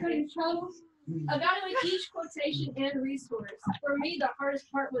get everybody in trouble. Evaluate each quotation and resource. For me, the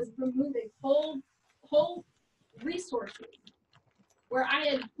hardest part was removing whole resources where I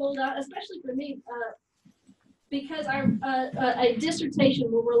had pulled out, especially for me, because a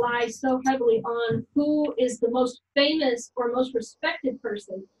dissertation will rely so heavily on who is the most famous or most respected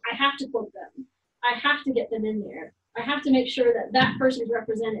person. I have to quote them. I have to get them in there. I have to make sure that that person is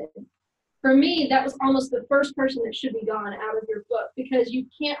represented. For me, that was almost the first person that should be gone out of your book, because you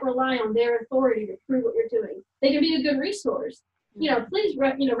can't rely on their authority to prove what you're doing. They can be a good resource. Please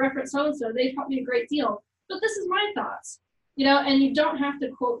reference so-and-so. They taught me a great deal. But this is my thoughts. And you don't have to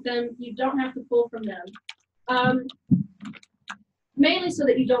quote them. You don't have to pull from them. Mainly so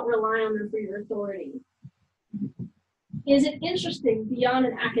that you don't rely on them for your authority. Is it interesting beyond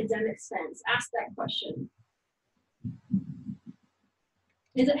an academic sense? Ask that question.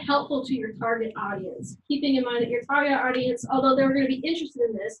 Is it helpful to your target audience? Keeping in mind that your target audience, although they're going to be interested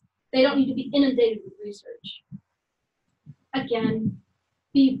in this, they don't need to be inundated with research. Again,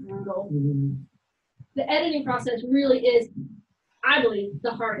 be brutal. The editing process really is, I believe,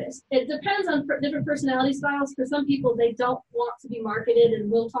 the hardest. It depends on different personality styles. For some people, they don't want to be marketed,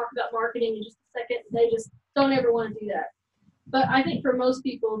 and we'll talk about marketing in just a second. They just don't ever want to do that. But I think for most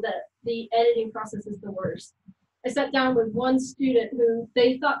people that the editing process is the worst. I sat down with one student who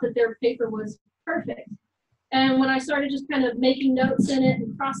they thought that their paper was perfect. And when I started just kind of making notes in it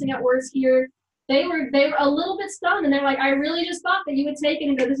and crossing out words here, they were a little bit stunned, and they're like, I really just thought that you would take it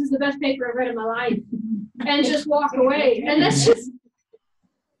and go, this is the best paper I've read in my life, and just walk away. And that's just,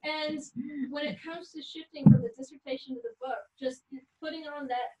 and when it comes to shifting from the dissertation to the book, just putting on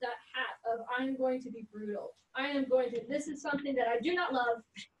that hat of, I am going to be brutal. This is something that I do not love,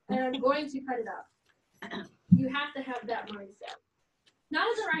 and I'm going to cut it up. You have to have that mindset. Not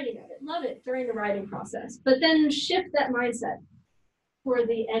as a writing of it, love it during the writing process, but then shift that mindset for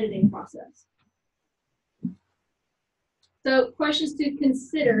the editing process. So questions to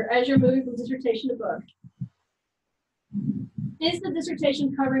consider as you're moving from dissertation to book. Is the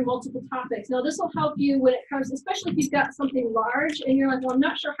dissertation covering multiple topics? Now this will help you when it comes, especially if you've got something large and you're like, well, I'm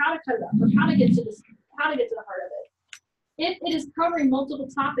not sure how to cut it up or how to get to the heart of it. If it is covering multiple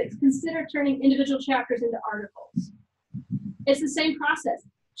topics, consider turning individual chapters into articles. It's the same process.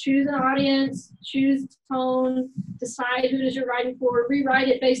 Choose an audience, choose tone, decide who it is you're writing for, rewrite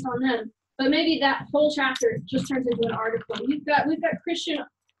it based on them. But maybe that whole chapter just turns into an article. We've got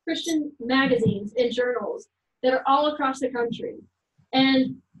Christian magazines and journals that are all across the country.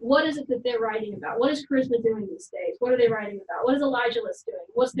 And what is it that they're writing about? What is Charisma doing these days? What are they writing about? What is Elijah List doing?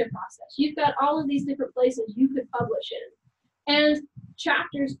 What's their process? You've got all of these different places you could publish in. And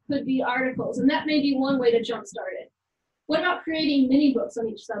chapters could be articles, and that may be one way to jumpstart it. What about creating mini books on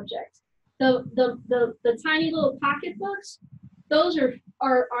each subject? The tiny little pocket books, those are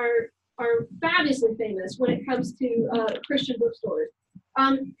fabulously famous when it comes to Christian bookstores.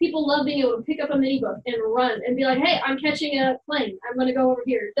 People love being able to pick up a mini book and run and be like, hey, I'm catching a plane. I'm going to go over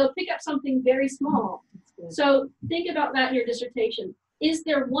here. They'll pick up something very small. So think about that in your dissertation. Is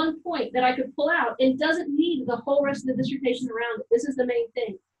there one point that I could pull out and doesn't need the whole rest of the dissertation around it? This is the main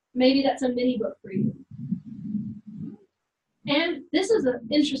thing. Maybe that's a mini book for you. And this is an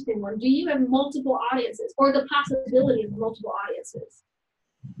interesting one. Do you have multiple audiences or the possibility of multiple audiences?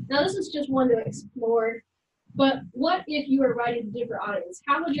 Now, this is just one to explore, but what if you were writing to different audiences?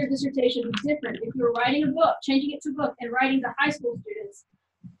 How would your dissertation be different if you were writing a book, changing it to a book and writing to high school students,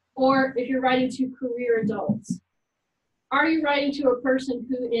 or if you're writing to career adults? Are you writing to a person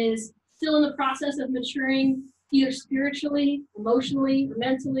who is still in the process of maturing, either spiritually, emotionally, or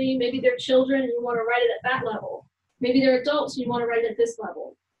mentally? Maybe they're children and you want to write it at that level. Maybe they're adults and you want to write it at this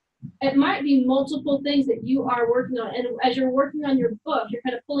level. It might be multiple things that you are working on. And as you're working on your book, you're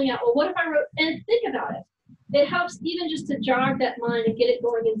kind of pulling out, well, what if I wrote, and think about it. It helps even just to jog that mind and get it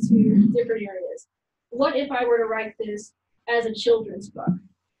going into different areas. What if I were to write this as a children's book?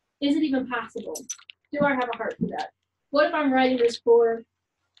 Is it even possible? Do I have a heart for that? What if I'm writing this for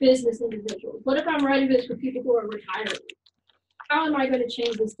business individuals? What if I'm writing this for people who are retiring? How am I going to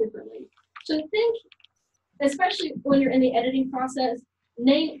change this differently? So think, especially when you're in the editing process,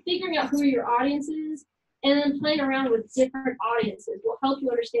 figuring out who your audience is, and then playing around with different audiences will help you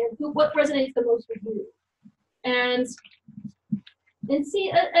understand what resonates the most with you. And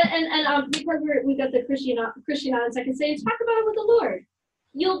see, because we got the Christian audience, I can say, talk about it with the Lord.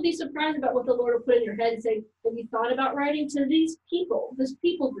 You'll be surprised about what the Lord will put in your head and say, have you thought about writing to these people, this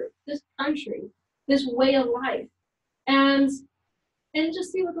people group, this country, this way of life? And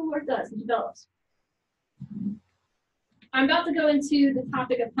just see what the Lord does and develops. I'm about to go into the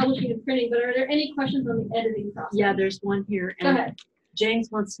topic of publishing and printing, but are there any questions on the editing process? Yeah, there's one here. Go ahead. James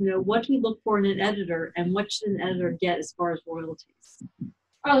wants to know, what do we look for in an editor, and what should an editor get as far as royalties?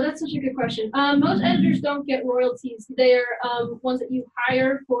 Oh, that's such a good question. Most editors don't get royalties. They're ones that you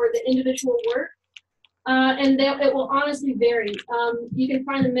hire for the individual work, and it will honestly vary. You can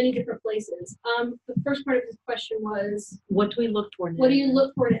find them many different places. The first part of this question was, what do we look for in an what do editor? you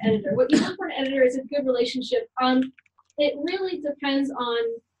look for in an editor? What you look for in an editor is a good relationship. It really depends on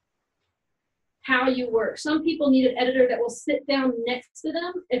how you work. Some people need an editor that will sit down next to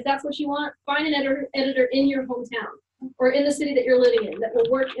them. If that's what you want, find an editor in your hometown or in the city that you're living in that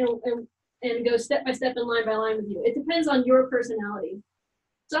will work and go step by step and line by line with you. It depends on your personality.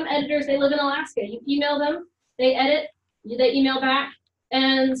 Some editors, they live in Alaska. You email them, they edit, they email back.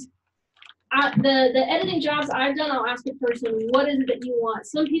 And the editing jobs I've done, I'll ask a person, what is it that you want?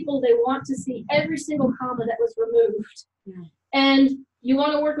 Some people, they want to see every single comma that was removed. Yeah. And you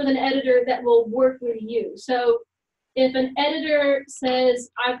want to work with an editor that will work with you. So if an editor says,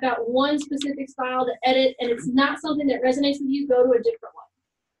 I've got one specific style to edit and it's not something that resonates with you, go to a different one.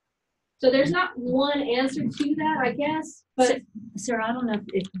 So there's not one answer to that, I guess. But Sarah, I don't know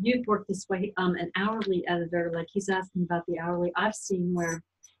if you've worked this way. An hourly editor, like he's asking about the hourly, I've seen where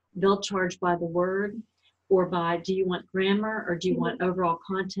they'll charge by the word or by, do you want grammar or do you want overall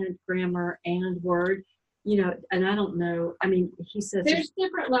content, grammar and word? You know, and I don't know. I mean, he says there's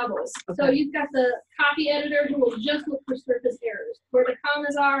different levels. Okay. So you've got the copy editor who will just look for surface errors, where the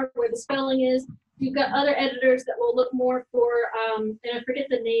commas are, where the spelling is. You've got other editors that will look more for, and I forget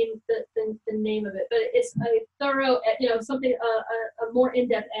the name, the name of it, but it's a thorough, something, a more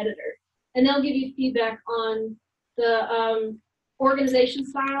in-depth editor. And they'll give you feedback on the organization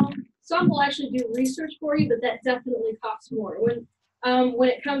style. Some will actually do research for you, but that definitely costs more. When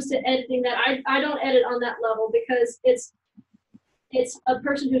it comes to editing that, I don't edit on that level because it's a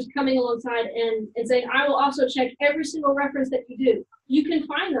person who's coming alongside and saying, I will also check every single reference that you do. You can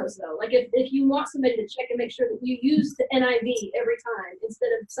find those though. Like if you want somebody to check and make sure that you use the NIV every time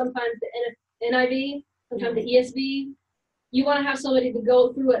instead of sometimes the NIV, sometimes the ESV, you want to have somebody to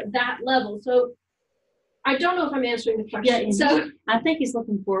go through at that level. So I don't know if I'm answering the question. Yeah, so I think he's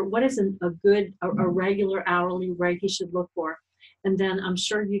looking for what is a regular hourly rate he should look for. And then I'm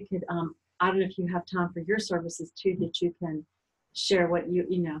sure you could, I don't know if you have time for your services too, that you can share what you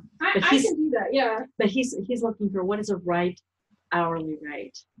know. I can do that, yeah. But he's looking for what is a right hourly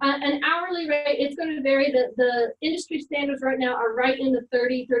rate. An hourly rate, it's going to vary. The industry standards right now are right in the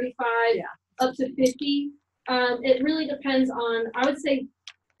 30, 35, up to 50. It really depends on, I would say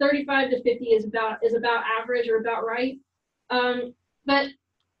 35 to 50 is about average or about right. But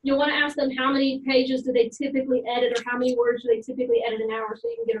you'll want to ask them how many pages do they typically edit or how many words do they typically edit an hour so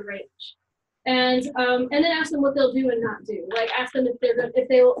you can get a range. And then ask them what they'll do and not do. Like ask them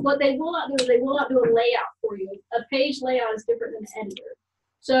what they will not do is they will not do a layout for you. A page layout is different than an editor.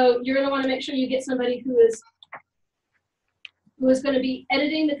 So you're going to want to make sure you get somebody who is going to be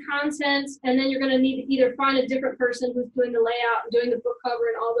editing the content, and then you're going to need to either find a different person who's doing the layout and doing the book cover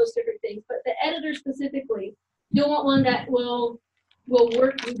and all those different things. But the editor specifically, you'll want one that will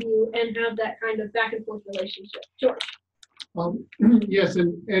work with you and have that kind of back and forth relationship. George. Yes,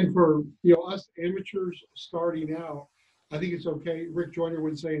 and for us amateurs starting out, I think it's okay. Rick Joyner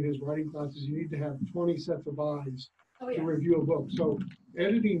would say in his writing classes, you need to have 20 sets of eyes to review a book. So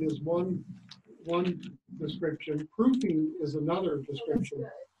editing is one description, proofing is another description.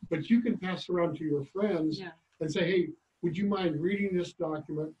 But you can pass around to your friends and say, hey, would you mind reading this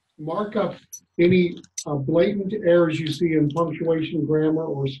document? Mark up any blatant errors you see in punctuation, grammar,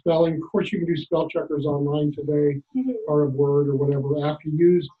 or spelling. Of course, you can do spell checkers online today, or a Word or whatever app you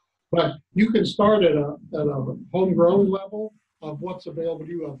use. But you can start at a homegrown level of what's available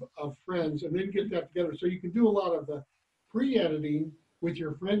to you of friends, and then get that together. So you can do a lot of the pre-editing with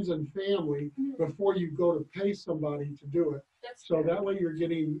your friends and family before you go to pay somebody to do it. So that way you're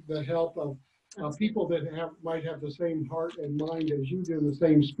getting the help of people that might have the same heart and mind as you do, the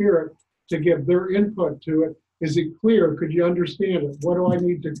same spirit, to give their input to it. Is it clear? Could you understand it? What do I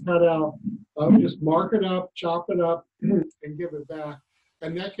need to cut out? Just mark it up, chop it up, and give it back.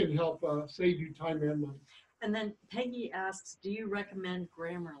 And that can help save you time and money. And then Peggy asks, do you recommend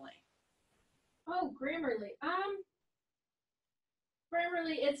Grammarly? Oh, Grammarly.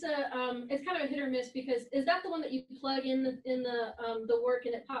 Grammarly, it's kind of a hit or miss, because is that the one that you plug in the work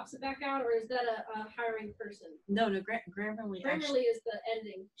and it pops it back out, or is that a hiring person? No, Grammarly. Grammarly is the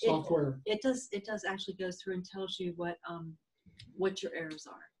editing software. It does actually goes through and tells you what your errors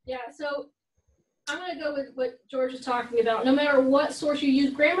are. Yeah, so I'm going to go with what George is talking about. No matter what source you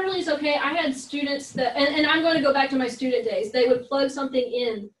use, Grammarly is okay. I had students that, and I'm going to go back to my student days, they would plug something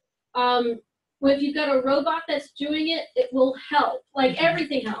in. If you've got a robot that's doing it, it will help. Like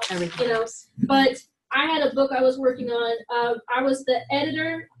everything helps, you know. But I had a book I was working on. I was the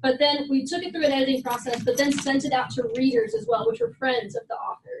editor, but then we took it through an editing process, but then sent it out to readers as well, which were friends of the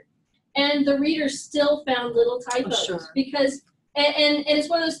author. And the readers still found little typos because, and it's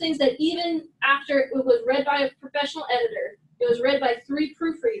one of those things that even after it was read by a professional editor, it was read by 3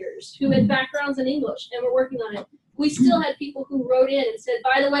 proofreaders who had backgrounds in English and were working on it. We still had people who wrote in and said,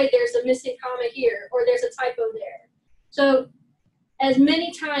 by the way, there's a missing comma here, or there's a typo there. So as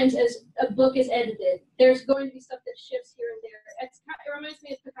many times as a book is edited, there's going to be stuff that shifts here and there. It reminds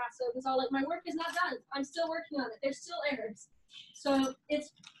me of Picasso. It was all like, my work is not done. I'm still working on it. There's still errors. So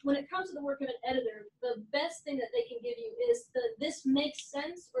when it comes to the work of an editor, the best thing that they can give you is this makes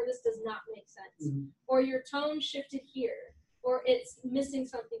sense or this does not make sense. Or your tone shifted here, or it's missing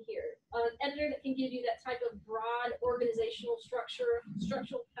something here. An editor that can give you that type of broad organizational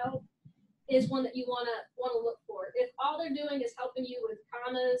structural help is one that you want to look for. If all they're doing is helping you with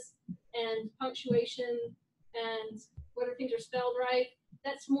commas and punctuation and whether things are spelled right,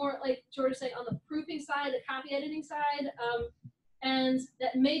 that's more like George said on the proofing side, the copy editing side, and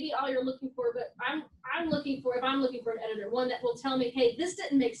that may be all you're looking for. But I'm looking for, if I'm looking for an editor, one that will tell me, hey, this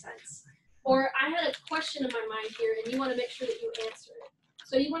didn't make sense. Or I had a question in my mind here, and you want to make sure that you answer it.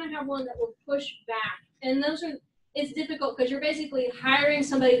 So you want to have one that will push back. And it's difficult because you're basically hiring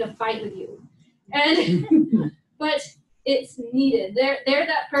somebody to fight with you. And but it's needed. They're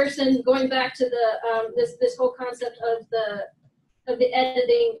that person, going back to the this whole concept of the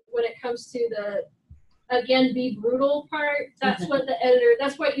editing when it comes to the, again, be brutal part. That's what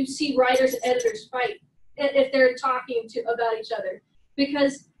that's what you see writers and editors fight if they're talking about each other.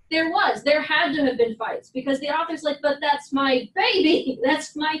 Because there had to have been fights, because the author's like, but that's my baby,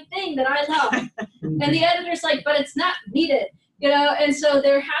 that's my thing that I love. And the editor's like, but it's not needed, you know? And so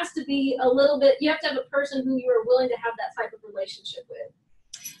there has to be a little bit, you have to have a person who you are willing to have that type of relationship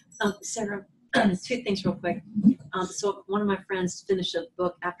with. Sarah, 2 things real quick. So one of my friends finished a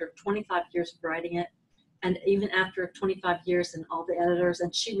book after 25 years of writing it, and even after 25 years and all the editors,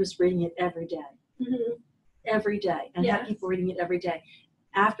 and she was reading it every day. Every day, and had people reading it every day.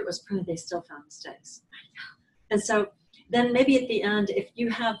 After it was printed, they still found mistakes. And so then maybe at the end, if you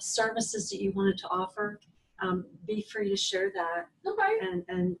have services that you wanted to offer, be free to share that. Okay.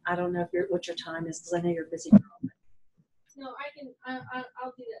 And I don't know what your time is, because I know you're a busy girl. No,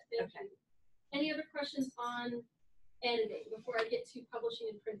 I'll do that. Thank you. Any other questions on editing before I get to publishing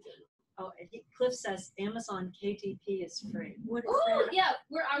and printing? Oh, Cliff says Amazon KDP is free. What is oh, that? Yeah,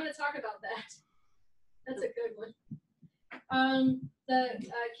 I'm going to talk about that. That's a good one. The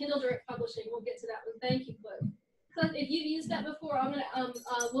Kindle Direct Publishing, we'll get to that one. Thank you, Cliff. Cliff, if you've used that before, I'm gonna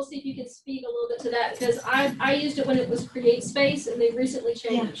we'll see if you can speak a little bit to that, because I used it when it was Create Space, and they've recently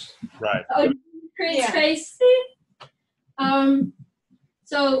changed. Right. Oh, Create Space.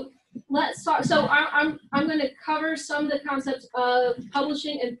 So let's talk. So I'm going to cover some of the concepts of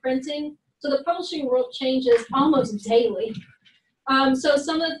publishing and printing. So the publishing world changes almost daily.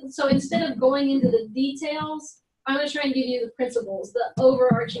 So instead of going into the details, I'm going to try and give you the principles, the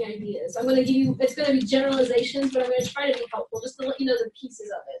overarching ideas. I'm going to give you, it's going to be generalizations, but I'm going to try to be helpful just to let you know the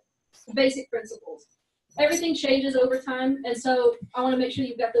pieces of it, the basic principles. Everything changes over time, and so I want to make sure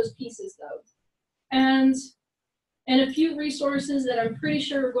you've got those pieces, though. And a few resources that I'm pretty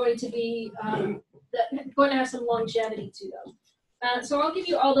sure are going to be, going to have some longevity to them. So I'll give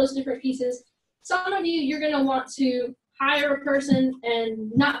you all those different pieces. Some of you're going to want to hire a person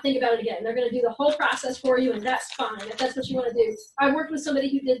and not think about it again. They're going to do the whole process for you, and that's fine if that's what you want to do. I worked with somebody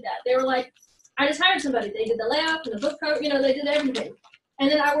who did that. They were like, I just hired somebody. They did the layout and the book cover, they did everything.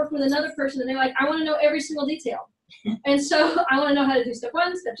 And then I worked with another person, and they're like, I want to know every single detail. And so I want to know how to do step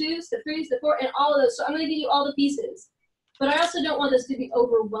 1, step 2, step 3, step 4, and all of those. So I'm going to give you all the pieces. But I also don't want this to be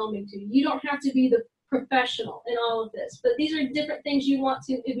overwhelming to you. You don't have to be the professional in all of this. But these are different things you want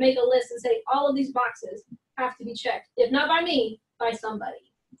to make a list and say, all of these boxes have to be checked. If not by me, by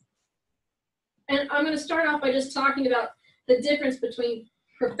somebody. And I'm going to start off by just talking about the difference between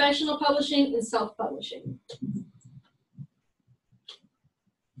professional publishing and self-publishing.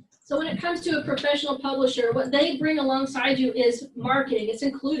 So when it comes to a professional publisher, what they bring alongside you is marketing. It's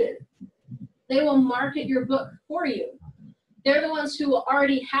included. They will market your book for you. They're the ones who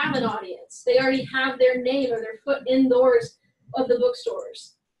already have an audience. They already have their name or their foot indoors of the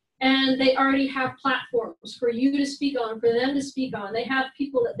bookstores. And they already have platforms for you to speak on, for them to speak on. They have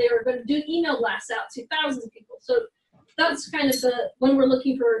people that they are going to do email blasts out to thousands of people. So that's kind of when we're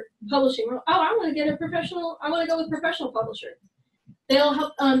looking for publishing. I want to get a professional, I want to go with a professional publisher. They'll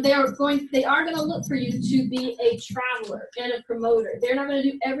help. They are going to look for you to be a traveler and a promoter. They're not going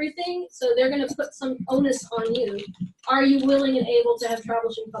to do everything, so they're going to put some onus on you. Are you willing and able to have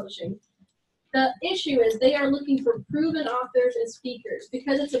publishing? The issue is they are looking for proven authors and speakers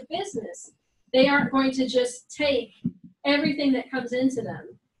because it's a business. They aren't going to just take everything that comes into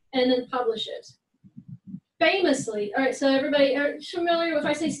them and then publish it. Famously, all right. So everybody are familiar if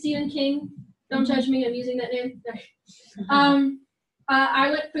I say Stephen King? Don't judge me. I'm using that name. I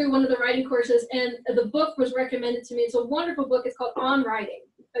went through one of the writing courses, and the book was recommended to me. It's a wonderful book. It's called On Writing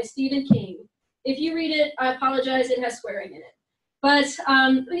by Stephen King. If you read it, I apologize. It has swearing in it. But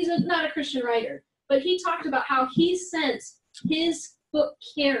he's not a Christian writer. But he talked about how he sent his book,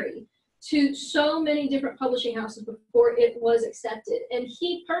 Carrie, to so many different publishing houses before it was accepted. And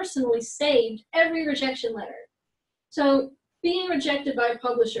he personally saved every rejection letter. So being rejected by a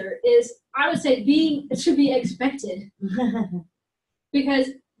publisher is, I would say, to be expected. Because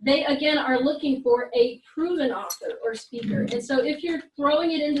they, again, are looking for a proven author or speaker. And so if you're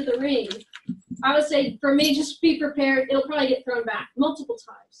throwing it into the ring, I would say, for me, just be prepared. It'll probably get thrown back multiple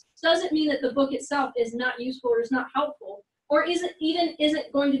times. Doesn't mean that the book itself is not useful or is not helpful, or isn't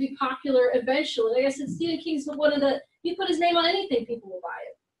going to be popular eventually. Like I said, Stephen King's one of you put his name on anything, people will buy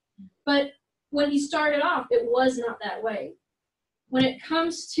it. But when he started off, it was not that way. When it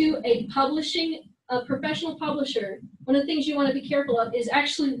comes to a professional publisher, one of the things you want to be careful of is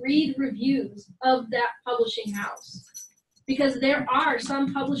actually read reviews of that publishing house. Because there are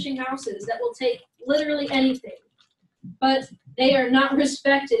some publishing houses that will take literally anything, but they are not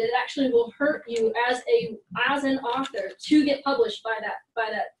respected. It actually will hurt you as an author to get published by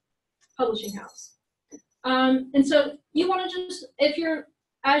that publishing house. And so you want to just,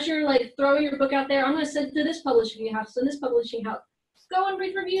 as you're like throwing your book out there, I'm going to send to this publishing house and this publishing house. Go and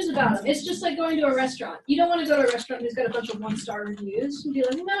read reviews about them. It's just like going to a restaurant. You don't want to go to a restaurant who's got a bunch of 1-star reviews and be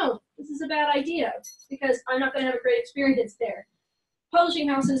like, no, this is a bad idea because I'm not going to have a great experience there. Publishing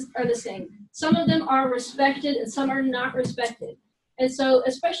houses are the same. Some of them are respected and some are not respected. And so,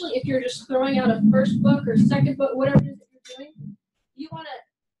 especially if you're just throwing out a first book or second book, whatever it is that you're doing, you want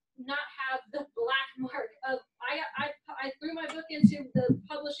to not have the black mark of, I threw my book into the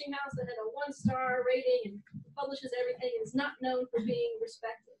publishing house that had a 1-star rating and publishes everything and is not known for being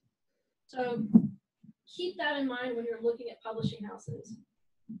respected. So keep that in mind when you're looking at publishing houses.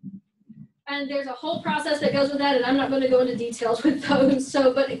 And there's a whole process that goes with that, and I'm not going to go into details with those.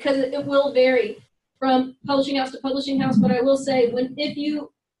 But because it will vary from publishing house to publishing house, but I will say if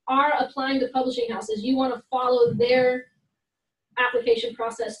you are applying to publishing houses, you want to follow their application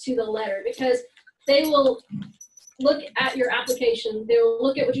process to the letter because they will look at your application, they will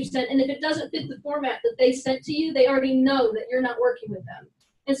look at what you sent, and if it doesn't fit the format that they sent to you, they already know that you're not working with them.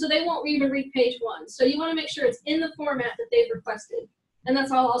 And so they won't even read page 1. So you want to make sure it's in the format that they've requested. And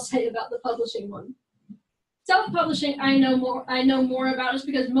that's all I'll say about the publishing one. Self-publishing, I know more about just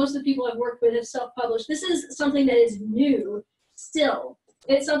because most of the people I've worked with have self-published. This is something that is new still.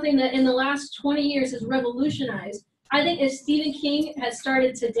 It's something that in the last 20 years has revolutionized. I think if Stephen King had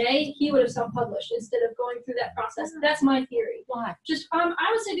started today, he would have self-published instead of going through that process. That's my theory. Why? Just I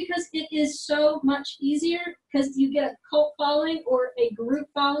would say because it is so much easier because you get a cult following or a group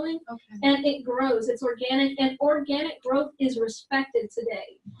following, and it grows. It's organic, and organic growth is respected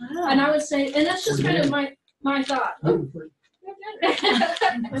today. Wow. And I would say, and that's just kind of my thought. Oh.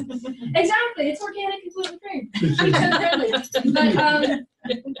 Exactly, it's organic and gluten-free.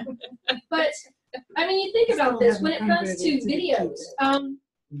 But I mean, you think about this when it comes to videos.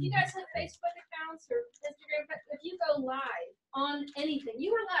 You guys have Facebook accounts or Instagram. If you go live on anything,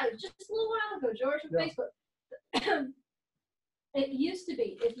 you were live just a little while ago, George, with Facebook. It used to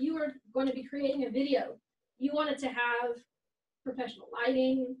be if you were going to be creating a video, you wanted to have professional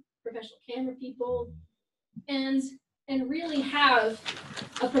lighting, professional camera people. and really have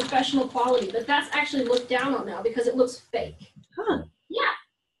a professional quality. But that's actually looked down on now because it looks fake. Huh. Yeah.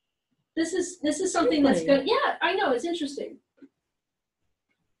 This is something that's good. Yeah, I know, it's interesting.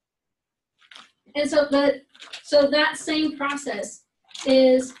 And so that same process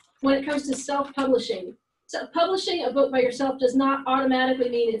is when it comes to self-publishing. So publishing a book by yourself does not automatically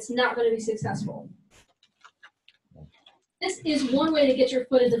mean it's not going to be successful. This is one way to get your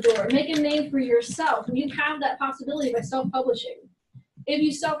foot in the door. Make a name for yourself. And you have that possibility by self-publishing. If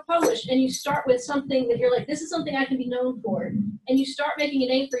you self-publish and you start with something that you're like, this is something I can be known for, and you start making a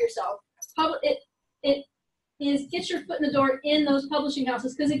name for yourself, it gets your foot in the door in those publishing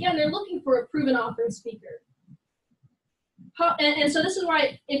houses, because again, they're looking for a proven author and speaker. And so this is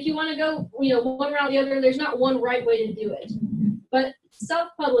why, if you want to go, one route or the other, there's not one right way to do it. But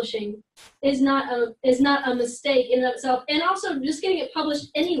self-publishing is not a mistake in and of itself, and also just getting it published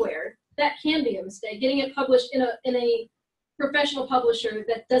anywhere, that can be a mistake. Getting it published in a professional publisher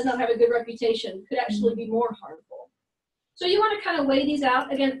that does not have a good reputation could actually be more harmful. So you want to kind of weigh these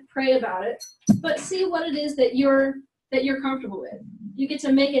out. Again, pray about it, but see what it is that you're comfortable with. You get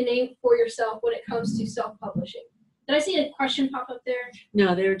to make a name for yourself when it comes to self-publishing. Did I see a question pop up there?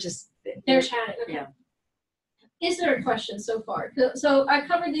 No, they're just They're chatting. Okay. Yeah. Is there a question so far? So I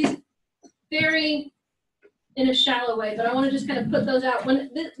covered these very in a shallow way, but I want to just kind of put those out.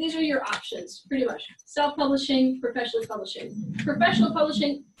 These are your options, pretty much. Self-publishing, professionally publishing. Professional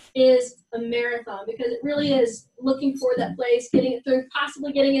publishing is a marathon because it really is looking for that place, getting it through,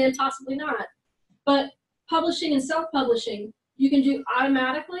 possibly getting it in, possibly not. But publishing and self-publishing, you can do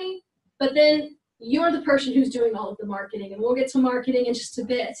automatically, but then you're the person who's doing all of the marketing, and we'll get to marketing in just a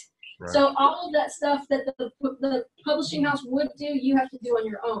bit. Right. So all of that stuff that the publishing house would do, you have to do on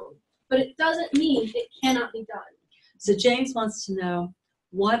your own. But it doesn't mean it cannot be done. So James wants to know,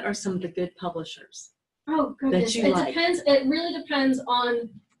 what are some of the good publishers? Oh goodness, depends. It really depends on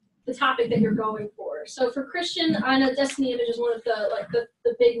the topic that you're going for. So for Christian, I know Destiny Image is one of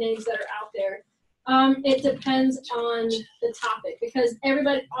the big names that are out there. It depends on the topic, because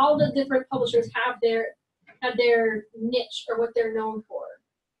all the different publishers have their niche or what they're known for.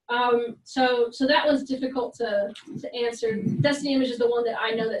 So that was difficult to answer. Destiny Image is the one that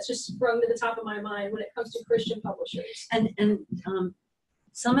I know that's just sprung to the top of my mind when it comes to Christian publishers. And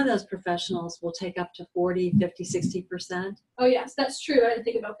some of those professionals will take up to 40, 50, 60%. Oh yes, that's true. I didn't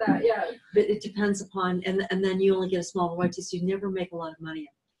think about that. Yeah. But it depends upon, and then you only get a small royalty, so you never make a lot of money.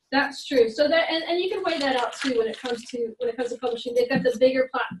 That's true. So that and you can weigh that out too when it comes to publishing. They've got the bigger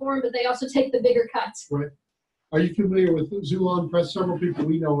platform, but they also take the bigger cuts. Right. Are you familiar with Zulon Press? Several people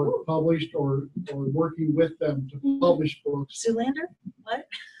we know have published or working with them to publish books. Zoolander? What?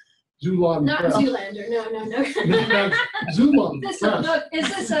 Zulon Not Press. Zoolander. No. Zulon Press. Is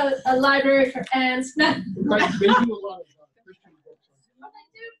this a library for ants? No. Right, they do a lot of Christian books. Oh, they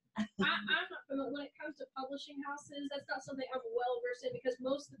do? I'm not familiar. When it comes to publishing houses, that's not something I'm well versed in, because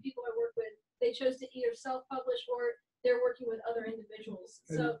most of the people I work with, they chose to either self-publish or they're working with other individuals.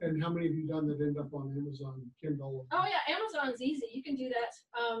 And how many have you done that end up on Amazon, Kindle? Oh yeah, Amazon's easy. You can do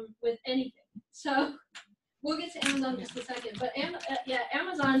that with anything. So we'll get to Amazon in just a second. But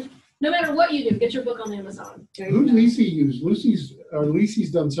Amazon, no matter what you do, get your book on Amazon. Who's Lisi use?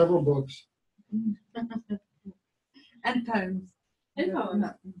 Lisi's done several books. And poems. And poems.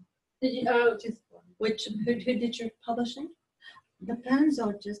 Did you? Who did your publishing? The poems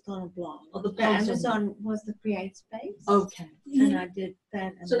are just on a blog. Oh, the The poems are- Amazon was the create space. Okay. And I did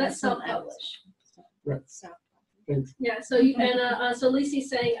that. And So that's on self-published. Right. Self-published. Thanks. Yeah. So so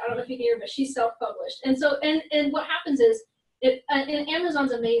Lisi's saying, I don't know if you can hear, but she's self-published. And so and what happens is, and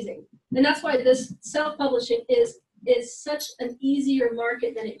Amazon's amazing, and that's why this self-publishing is such an easier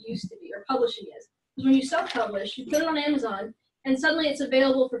market than it used to be, or publishing is. Because when you self-publish, you put it on Amazon, and suddenly it's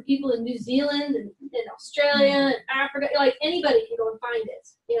available for people in New Zealand and in Australia and Africa. Like anybody can go and find it.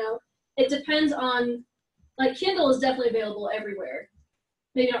 It depends on, like Kindle is definitely available everywhere.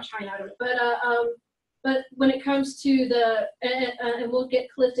 Maybe not China, I don't know. But when it comes to and we'll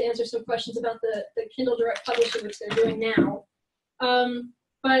get Cliff to answer some questions about the Kindle Direct Publishing, which they're doing now.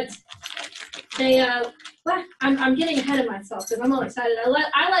 But they, I'm getting ahead of myself because I'm all excited.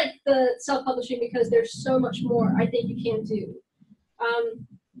 I like the self-publishing because there's so much more I think you can do.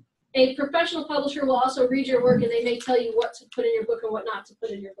 A professional publisher will also read your work, and they may tell you what to put in your book and what not to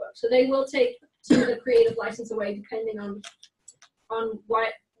put in your book. So they will take some of the creative license away depending on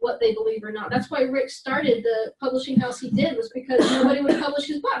what they believe or not. That's why Rick started the publishing house he did, was because nobody would publish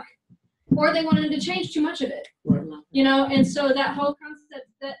his book, or they wanted to change too much of it. Right. And so that whole concept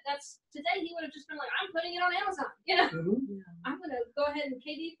that's today, he would have just been like, I'm putting it on Amazon. I'm going to go ahead and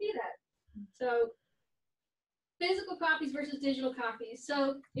KDP that. So physical copies versus digital copies.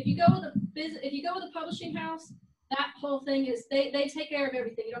 So if you go with a publishing house, that whole thing is they take care of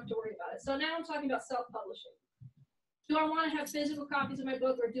everything. You don't have to worry about it. So now I'm talking about self-publishing. Do I want to have physical copies of my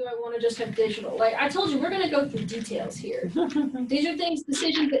book, or do I want to just have digital? Like I told you, we're going to go through details here. These are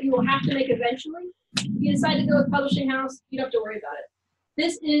decisions that you will have to make eventually. If you decide to go with publishing house, you don't have to worry about it.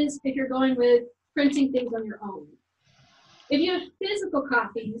 This is if you're going with printing things on your own. If you have physical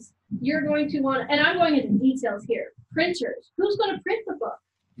copies, you're going to want, and I'm going into details here, printers. Who's going to print the book?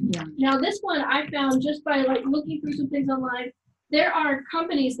 Yeah. Now this one I found just by like looking through some things online. There are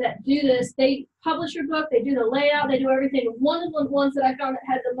companies that do this. They publish your book, they do the layout, they do everything. One of the ones that I found that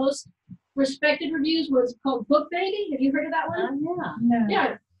had the most respected reviews was called Book Baby. Have you heard of that one?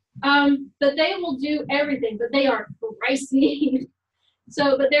 Yeah. Yeah. But they will do everything, but they are pricey.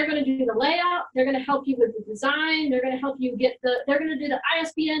 So, but they're going to do the layout. They're going to help you with the design. They're going to help you they're going to do the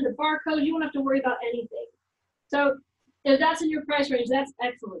ISBN, the barcode. You won't have to worry about anything. So if that's in your price range, that's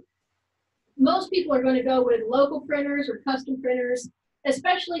excellent. Most people are going to go with local printers or custom printers,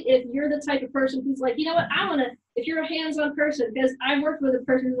 especially if you're the type of person who's like, you know what, if you're a hands-on person, because I've worked with a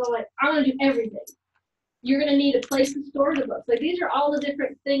person who's like, I want to do everything. You're going to need a place to store the books. Like these are all the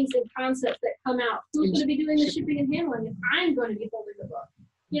different things and concepts that come out. Who's going to be doing the shipping and handling if I'm going to be holding the book?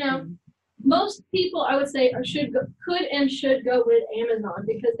 You know, most people I would say could and should go with Amazon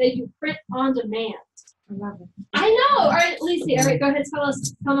because they do print on demand. I love it. I know. All right, Lacey. All right, go ahead. Tell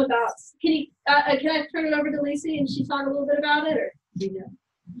us some about. Can I turn it over to Lacey and she talk a little bit about it, or do you know?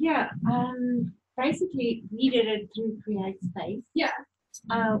 Yeah. Basically, we did it through Create Space. Yeah.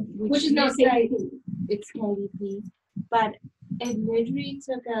 Which is now KDP. It's KDP, but it literally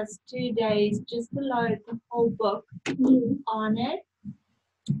took us 2 days just to load the whole book on it,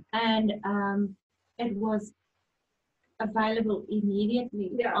 and it was available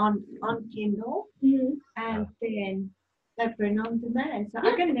immediately on Kindle, and then they print on demand. So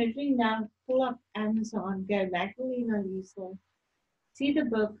I can literally now pull up Amazon, go back to email user, see the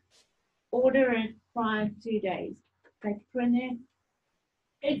book, order it 2 days, they print it.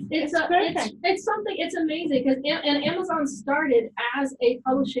 It's something. It's amazing because and Amazon started as a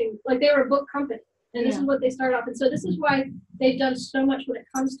publishing, like they were a book company, and this is what they started off. And so this is why they've done so much when it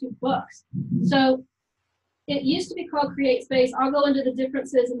comes to books. So it used to be called Create Space. I'll go into the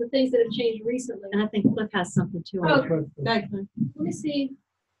differences and the things that have changed recently. And I think Cliff has something too. Oh, Cliff. let me see.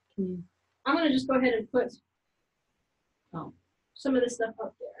 I'm going to just go ahead and put some of this stuff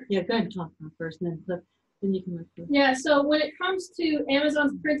up there. Yeah, go ahead and talk about first, and then Cliff. Then you can look through. Yeah, so when it comes to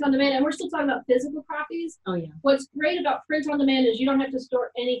Amazon's print on demand, and we're still talking about physical copies. Oh yeah. What's great about print on demand is you don't have to store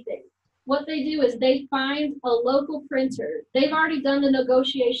anything. What they do is they find a local printer. They've already done the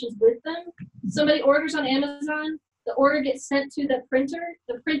negotiations with them. Somebody orders on Amazon, the order gets sent to the printer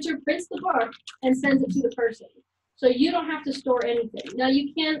prints the book and sends it to the person. So you don't have to store anything.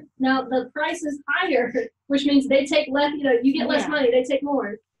 Now the price is higher, which means they take less, you get less money, they take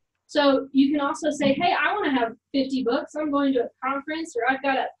more. So you can also say, hey, I want to have 50 books. I'm going to a conference or I've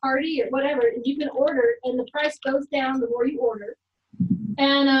got a party or whatever. And you can order and the price goes down the more you order.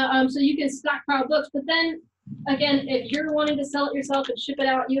 And so you can stockpile books. But then, again, if you're wanting to sell it yourself and ship it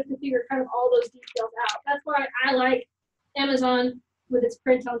out, you have to figure kind of all those details out. That's why I like Amazon with its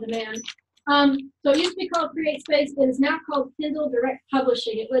print on demand. So it used to be called Create Space. It is now called Kindle Direct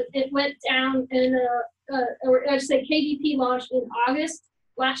Publishing. It went down in, or I should say KDP launched in August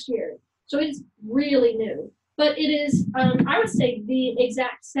last year. So it's really new. But it is, I would say, the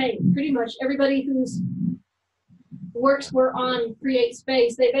exact same. Pretty much everybody whose works were on Create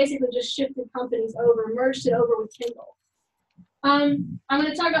Space, they basically just shifted companies over, merged it over with Kindle. I'm going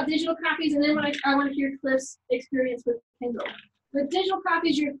to talk about digital copies, and then I want to hear Cliff's experience with Kindle. With digital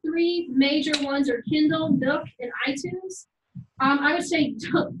copies, your three major ones are Kindle, Nook, and iTunes. I would say,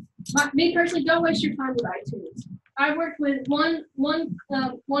 me personally, don't waste your time with iTunes. I worked with one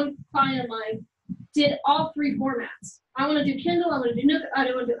client of mine, did all three formats. I want to do Kindle, I want to do Nook, I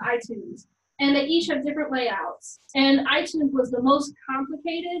want to do iTunes. And they each have different layouts. And iTunes was the most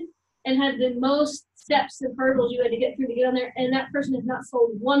complicated and had the most steps and hurdles you had to get through to get on there. And that person has not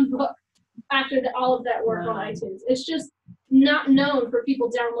sold one book after all of that work on iTunes. It's just not known for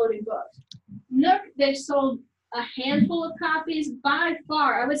people downloading books. Nook, they've sold a handful of copies. By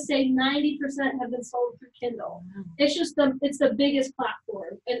far, I would say 90% have been sold through Kindle. It's just it's the biggest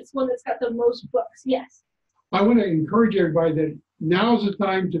platform, and it's one that's got the most books. Yes. I want to encourage everybody that now's the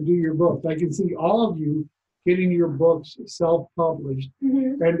time to do your books. I can see all of you getting your books self-published.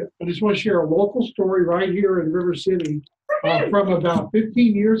 Mm-hmm. And I just want to share a local story right here in River City from about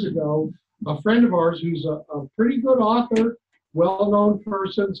 15 years ago. A friend of ours who's a pretty good author, well-known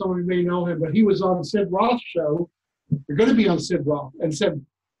person. Some of you may know him, but he was on Sid Roth's show. You're going to be on Sid Roth, and Sid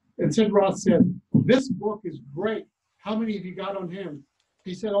Roth said, "This book is great. How many have you got on him?"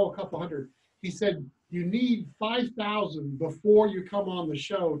 He said, "Oh, a couple hundred." He said, "You need 5,000 before you come on the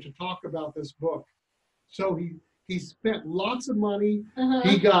show to talk about this book." So he spent lots of money.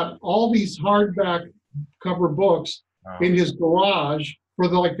 He got all these hardback cover books in his garage for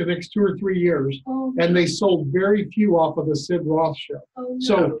the next 2 or 3 years, and they sold very few off of the Sid Roth show.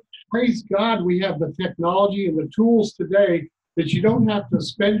 So praise God, we have the technology and the tools today that you don't have to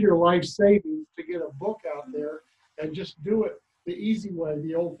spend your life savings to get a book out there, and just do it the easy way,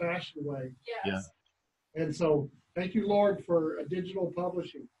 the old-fashioned way. Yes. And so thank you, Lord, for digital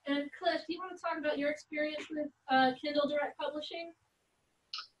publishing. And Cliff, do you want to talk about your experience with Kindle Direct Publishing?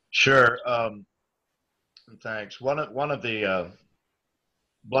 Sure. Thanks. One of the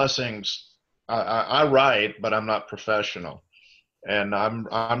blessings, I write, but I'm not professional, and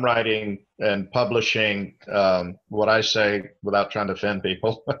I'm writing and publishing what I say without trying to offend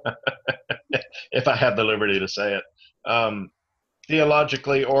people, if I have the liberty to say it.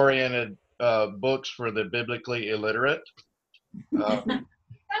 Theologically oriented books for the biblically illiterate.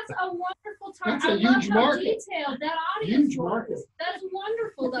 That's a wonderful target. That's a I love huge how market. detailed that audience Huge was. market. That's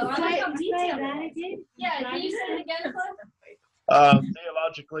wonderful, though. I like how detailed it is. Yeah, can you say it again, Cliff?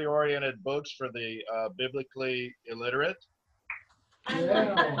 Theologically oriented books for the biblically illiterate. I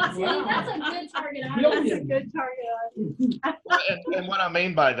love that. See, Wow. that's a good target audience. Brilliant. Good target audience. And what I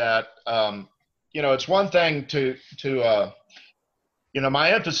mean by that, it's one thing to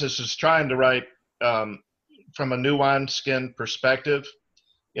my emphasis is trying to write from a new wineskin perspective,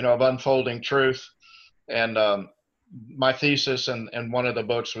 of unfolding truth. And my thesis and one of the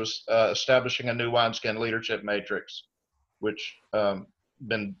books was establishing a new wineskin leadership matrix, which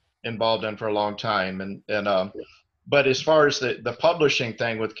been involved in for a long time. But as far as the publishing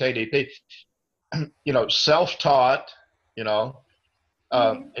thing with KDP, self-taught,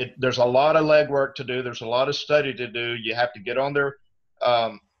 there's a lot of legwork to do. There's a lot of study to do. You have to get on their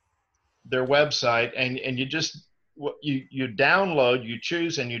website, and you download, you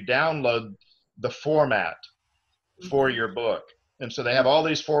choose, and you download the format for your book. And so they have all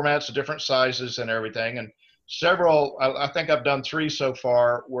these formats, different sizes and everything. And several, I think I've done 3 so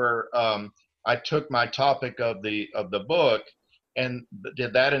far, where I took my topic of the book and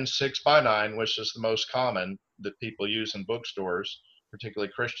did that in 6x9, which is the most common that people use in bookstores,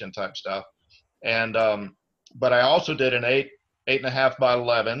 particularly Christian type stuff. And but I also did an 8.5 by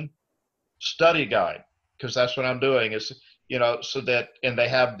 11 study guide, because that's what I'm doing is, so that, and they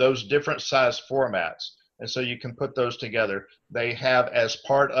have those different size formats. And so you can put those together. They have, as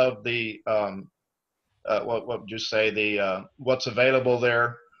part of the, what would you say, the, what's available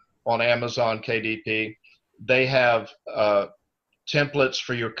there on Amazon KDP, they have templates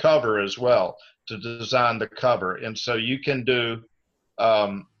for your cover as well, to design the cover. And so you can do,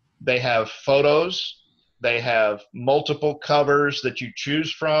 they have photos, they have multiple covers that you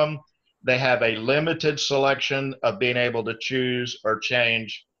choose from. They have a limited selection of being able to choose or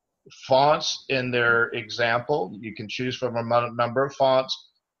change fonts in their example. You can choose from a number of fonts,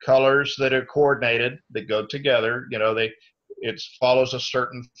 colors that are coordinated, that go together. It follows a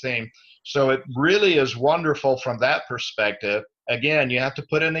certain theme. So it really is wonderful from that perspective. Again, you have to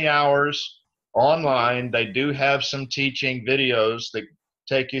put in the hours online. They do have some teaching videos that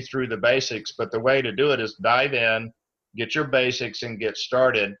take you through the basics, but the way to do it is dive in, get your basics, and get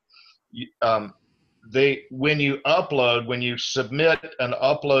started. When you submit an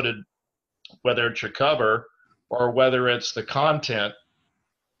uploaded, whether it's your cover or whether it's the content,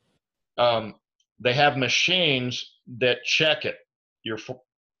 they have machines that check it. You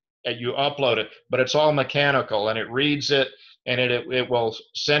upload it, but it's all mechanical, and it reads it, and it will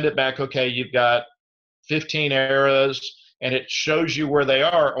send it back. Okay, you've got 15 errors, and it shows you where they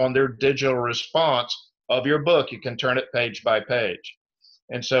are on their digital response of your book. You can turn it page by page.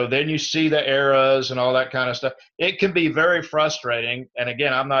 And so then you see the errors and all that kind of stuff. It can be very frustrating. And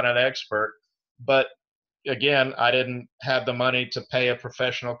again, I'm not an expert, but again, I didn't have the money to pay a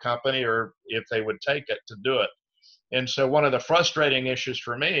professional company, or if they would take it, to do it. And so one of the frustrating issues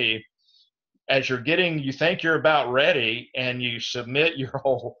for me, as you think you're about ready and you submit your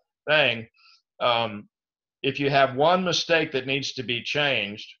whole thing, if you have one mistake that needs to be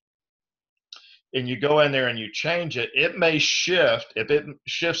changed, and you go in there and you change it, it may shift. If it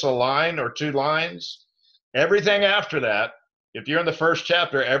shifts a line or 2 lines, everything after that, if you're in the first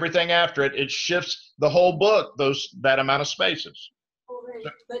chapter, everything after it, it shifts the whole book, that amount of spaces.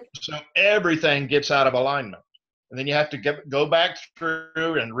 So everything gets out of alignment. And then you have to go back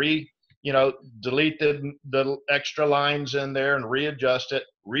through and delete the extra lines in there and readjust it,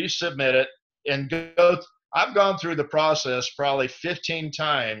 resubmit it, and go. I've gone through the process probably 15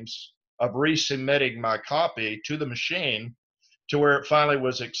 times of resubmitting my copy to the machine to where it finally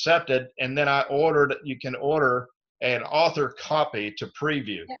was accepted. And then you can order an author copy to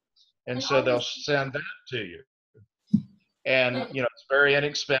preview. And so they'll send that to you. And, it's very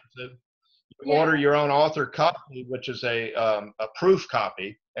inexpensive. You order your own author copy, which is a proof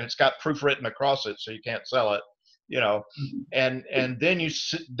copy, and it's got proof written across it, so you can't sell it, and then you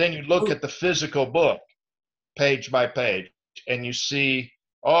look at the physical book page by page, and you see,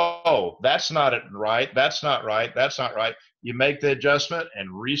 oh, that's not right, that's not right, that's not right. You make the adjustment and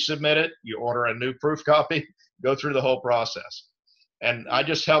resubmit it. You order a new proof copy, go through the whole process. And I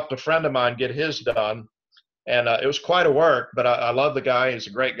just helped a friend of mine get his done. And it was quite a work, but I love the guy. He's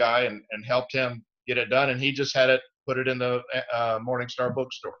a great guy, and helped him get it done. And he just had it, put it in the Morningstar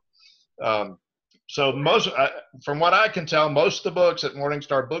bookstore. So from what I can tell, most of the books at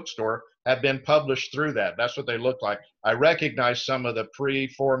Morningstar bookstore have been published through that. That's what they look like. I recognize some of the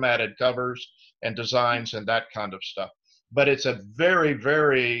pre-formatted covers and designs and that kind of stuff. But it's a very,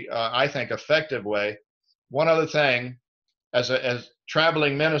 very, I think, effective way. One other thing, as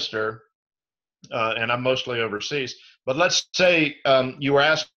traveling minister, and I'm mostly overseas, but let's say you were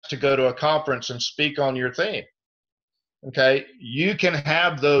asked to go to a conference and speak on your theme. Okay, you can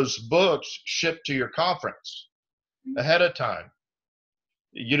have those books shipped to your conference ahead of time.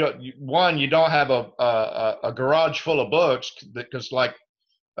 You don't have a garage full of books, because like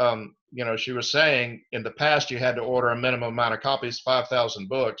she was saying, in the past you had to order a minimum amount of copies, 5,000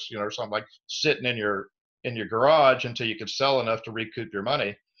 books, or something, like sitting in your garage until you could sell enough to recoup your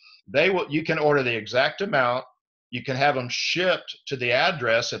money. You can order the exact amount. You can have them shipped to the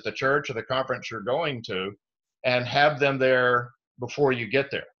address at the church or the conference you're going to, and have them there before you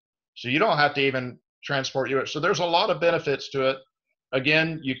get there. So you don't have to even transport you. So there's a lot of benefits to it.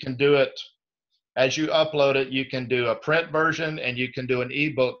 Again, you can do it as you upload it. You can do a print version and you can do an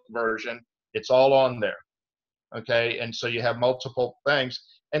ebook version. It's all on there. Okay. And so you have multiple things.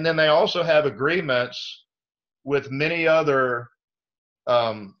 And then they also have agreements with many other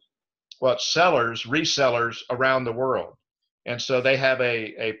resellers around the world. And so they have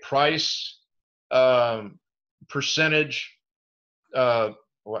a price percentage,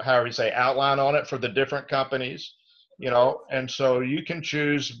 however you say, outline on it for the different companies, and so you can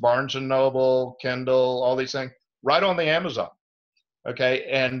choose Barnes and Noble, Kindle, all these things right on the Amazon. Okay.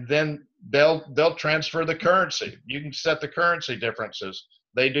 And then they'll transfer the currency. You can set the currency differences.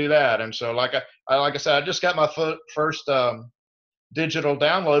 They do that. And so like I said, I just got my first digital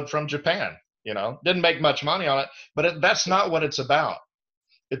download from Japan. Didn't make much money on it, but that's not what it's about.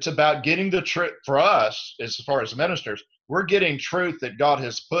 It's about getting the truth. For us, as far as ministers, we're getting truth that God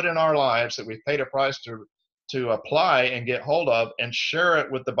has put in our lives, that we've paid a price to apply and get hold of, and share it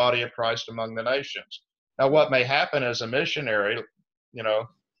with the body of Christ among the nations. Now, what may happen as a missionary,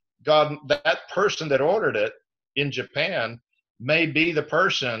 God, that person that ordered it in Japan may be the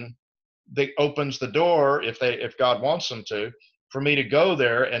person that opens the door, if God wants them to, for me to go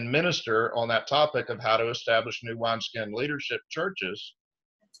there and minister on that topic of how to establish new wineskin leadership churches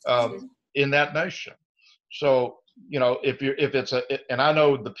in that nation. So, if it's and I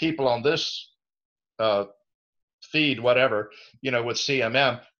know the people on this feed, whatever, with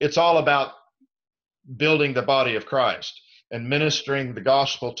CMM, it's all about building the body of Christ and ministering the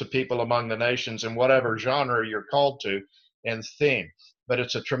gospel to people among the nations in whatever genre you're called to and theme. But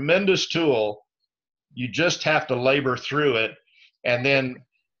it's a tremendous tool. You just have to labor through it. And then,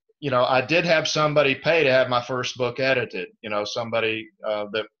 I did have somebody pay to have my first book edited, somebody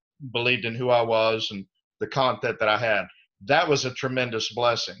that believed in who I was and the content that I had. That was a tremendous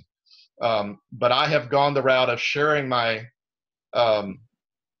blessing. But I have gone the route of sharing my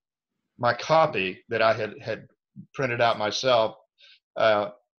my copy that I had printed out myself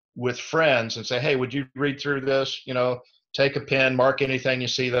with friends and say, hey, would you read through this? Take a pen, mark anything you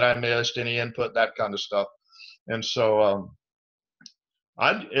see that I missed, any input, that kind of stuff. And so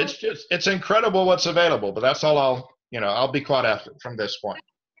it's incredible what's available, but that's all I'll be quiet after from this point.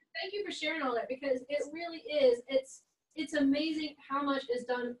 Thank you for sharing all that, because it really is. It's amazing how much is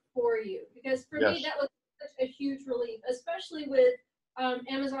done for you. Because for me, that was such a huge relief, especially with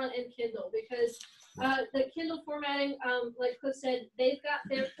Amazon and Kindle, because the Kindle formatting, like Cliff said, they've got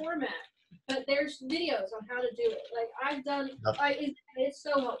their format, but there's videos on how to do it. Like I've done, it's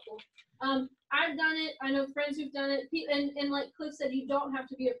so helpful. I've done it. I know friends who've done it, and like Cliff said, you don't have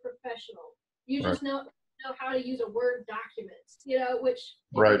to be a professional. You just know how to use a Word document, which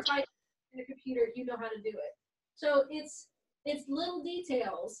if you type in a computer, you know how to do it. So it's little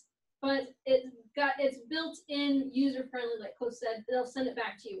details but it's built-in user-friendly, like Cliff said. They'll send it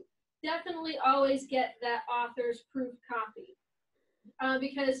back to you. Definitely always get that author's proof copy,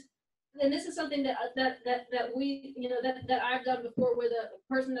 because, and this is something that we, that I've done before with a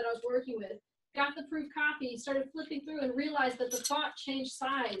person that I was working with. Got the proof copy, started flipping through, and realized that the font changed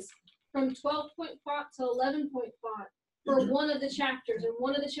size from 12-point font to 11-point font for one of the chapters, and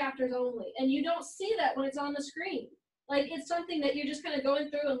one of the chapters only. And you don't see that when it's on the screen. Like, it's something that you're just kind of going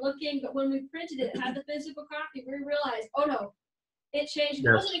through and looking, but when we printed it, had the physical copy, we realized, oh no, it changed. Yes.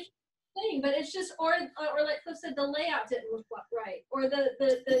 It wasn't a thing, but it's just, or like Cliff said, the layout didn't look right, or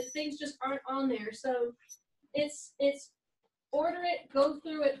the things just aren't on there. So it's order it, go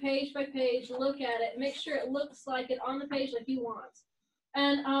through it page by page, look at it, make sure it looks like it on the page like you want.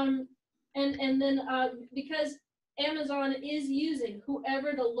 And then because Amazon is using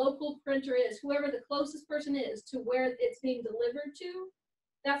whoever the local printer is, whoever the closest person is to where it's being delivered to,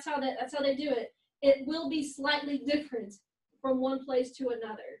 that's how they do it. It will be slightly different from one place to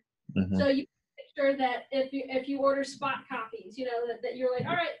another. Mm-hmm. So you make sure that if you order spot copies, that you're like,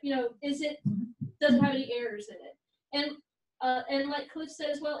 all right, doesn't have any errors in it. And like Cliff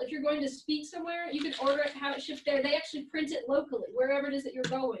said as well, if you're going to speak somewhere, you can order it, have it shipped there. They actually print it locally, wherever it is that you're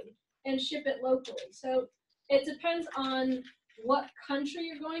going, and ship it locally. So it depends on what country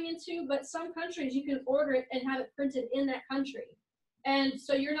you're going into, but some countries you can order it and have it printed in that country. And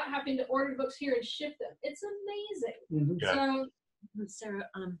so you're not having to order books here and ship them. It's amazing. Mm-hmm. Yeah. So, Sarah,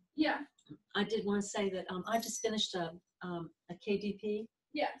 yeah, I did want to say that I just finished a KDP.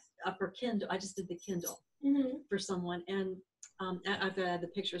 Yes. For Kindle. I just did the Kindle mm-hmm. for someone, and I've got to add the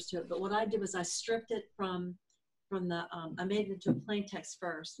pictures to it. But what I did was I stripped it from the I made it into a plain text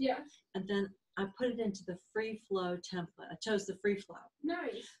first. Yeah. And then I put it into the free flow template. I chose the free flow.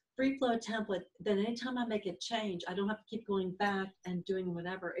 Nice. Free flow template. Then anytime I make a change, I don't have to keep going back and doing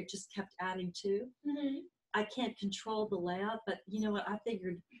whatever. It just kept adding to. Mm-hmm. I can't control the layout, but you know what? I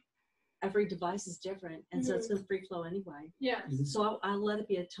figured every device is different, and so it's going to free flow anyway. Yeah. So I let it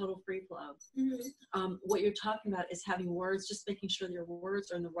be a total free flow. Mm-hmm. What you're talking about is having words, just making sure your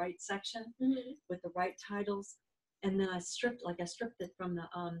words are in the right section mm-hmm. with the right titles. And then I stripped it from the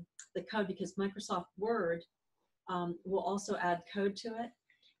code, because Microsoft Word will also add code to it.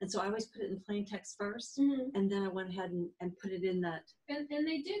 And so I always put it in plain text first, mm-hmm. and then I went ahead and put it in that. And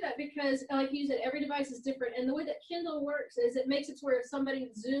they do that because, like you said, every device is different. And the way that Kindle works is it makes it to where if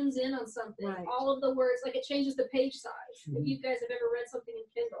somebody zooms in on something, right. all of the words, like it changes the page size. Mm-hmm. If you guys have ever read something in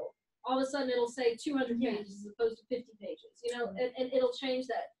Kindle, all of a sudden it'll say 200 pages as opposed to 50 pages, and it'll change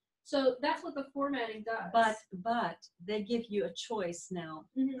that. So that's what the formatting does. But they give you a choice now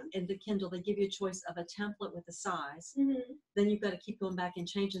mm-hmm. in the Kindle. They give you a choice of a template with a size. Mm-hmm. Then you've got to keep going back and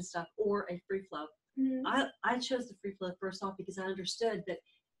changing stuff, or a free flow. Mm-hmm. I chose the free flow first off because I understood that,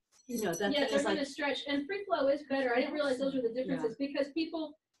 that yeah, they're going to stretch, and free flow is better. I didn't realize those were the differences because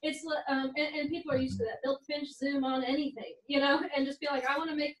people. It's and people are used to that. They'll pinch zoom on anything, and just be like, I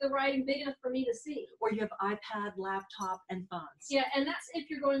want to make the writing big enough for me to see. Or you have iPad, laptop, and phones. Yeah, and that's if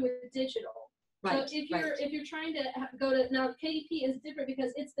you're going with digital. Right. So if you're trying to go to now, KDP is different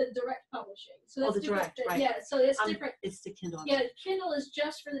because it's the direct publishing. So that's the direct, right? Yeah, so it's different. It's the Kindle. Yeah, Kindle is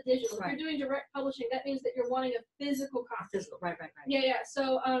just for the digital. Right. If you're doing direct publishing, that means that you're wanting a physical copy. Physical, right. Yeah.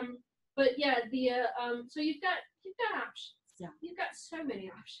 So but yeah, so you've got options. Yeah. You've got so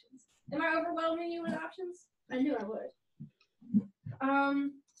many options. Am I overwhelming you with options? I knew I would. All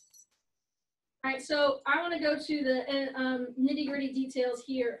right, so I want to go to the nitty-gritty details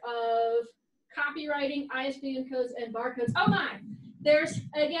here of copywriting, ISBN codes, and barcodes. Oh my! This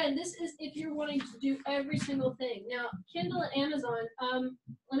is if you're wanting to do every single thing. Now, Kindle and Amazon,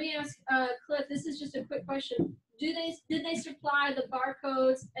 let me ask Cliff, this is just a quick question. Did they supply the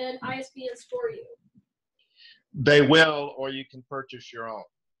barcodes and ISBNs for you? They will, or you can purchase your own.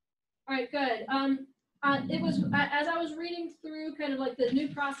 All right, good. It was as I was reading through kind of like the new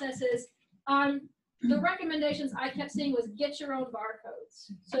processes, the recommendations I kept seeing was get your own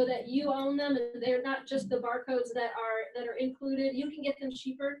barcodes so that you own them and they're not just the barcodes that are included. You can get them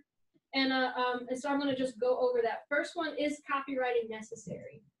cheaper, and so I'm going to just go over that. First one is copywriting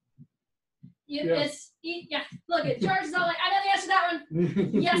necessary. Yes. Look, George is all like, I know the answer to that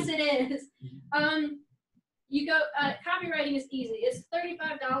one. Yes, it is. You go, copywriting is easy. It's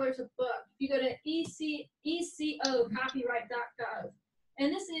 $35 a book. You go to ecocopyright.gov.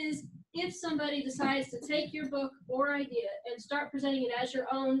 And this is if somebody decides to take your book or idea and start presenting it as your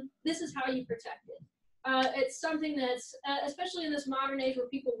own, this is how you protect it. It's something that's, especially in this modern age where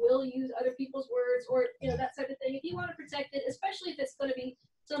people will use other people's words or that type of thing. If you want to protect it, especially if it's going to be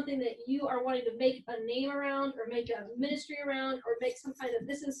something that you are wanting to make a name around or make a ministry around or make some kind of,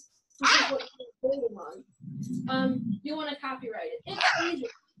 this is which is what you're building on, you want to copyright it. It's easy.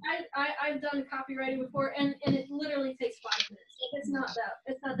 I've done copywriting before, and it literally takes 5 minutes. It's not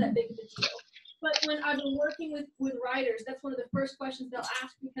that big of a deal. But when I've been working with writers, that's one of the first questions they'll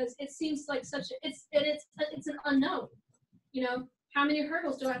ask, because it seems like it's an unknown. You know, how many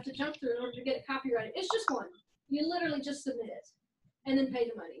hurdles do I have to jump through in order to get it copyrighted? It's just one. You literally just submit it and then pay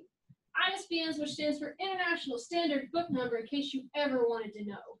the money. ISBNs, which stands for International Standard Book Number, in case you ever wanted to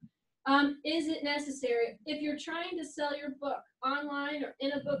know. Is it necessary? If you're trying to sell your book online or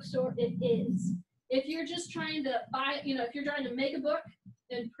in a bookstore, it is. If you're just trying to buy, if you're trying to make a book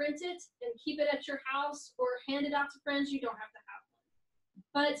and print it and keep it at your house or hand it out to friends, you don't have to have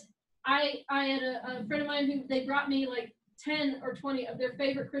one. But I had a friend of mine who, they brought me like 10 or 20 of their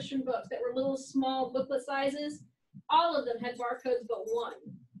favorite Christian books that were little small booklet sizes. All of them had barcodes but one.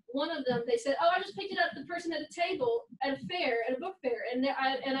 One of them, they said, oh, I just picked it up the person at a table at a fair, at a book fair, and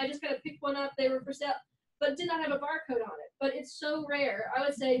I just kind of picked one up. They were for sale, but did not have a barcode on it. But it's so rare. I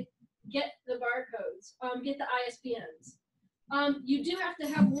would say get the barcodes, get the ISBNs. You do have to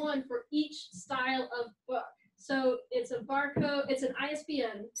have one for each style of book. So it's a barcode, it's an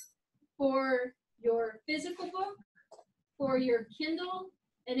ISBN for your physical book, for your Kindle,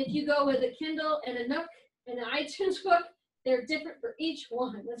 and if you go with a Kindle and a Nook and an iTunes book, they're different for each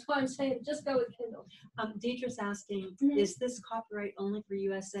one. That's why I'm saying just go with Kindle. Deidre's asking, is this copyright only for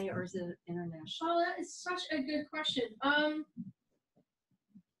USA or is it international? Oh, that is such a good question.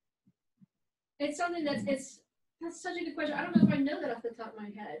 It's something that's such a good question. I don't know if I know that off the top of my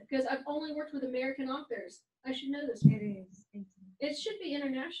head, because I've only worked with American authors. I should know this. It is. It should be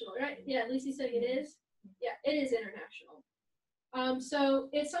international, right? Yeah, at least he's saying it is. Yeah, it is international. So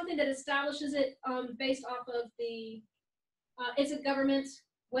it's something that establishes it based off of the, it's a government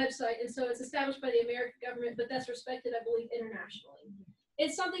website, and so it's established by the American government, but that's respected, I believe, internationally.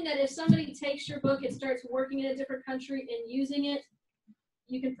 It's something that if somebody takes your book and starts working in a different country and using it,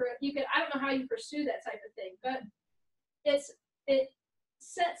 you can, I don't know how you pursue that type of thing, but it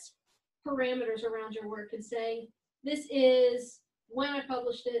sets parameters around your work and saying, this is when I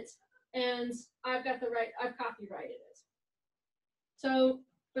published it, and I've got the right, I've copyrighted it. So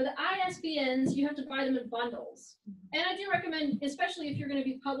for the ISBNs, you have to buy them in bundles. And I do recommend, especially if you're going to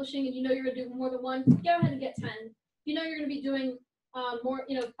be publishing and you know you're going to do more than one, go ahead and get 10. If you know you're going to be doing more,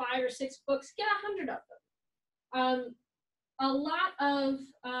 5 or 6 books, get 100 of them. A lot of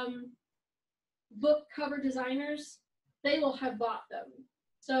book cover designers, they will have bought them.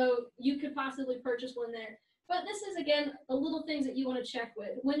 So you could possibly purchase one there. But this is, again, the little things that you want to check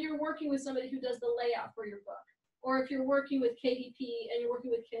with. When you're working with somebody who does the layout for your book, or if you're working with KDP and you're working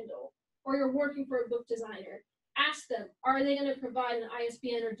with Kindle, or you're working for a book designer, ask them, are they going to provide an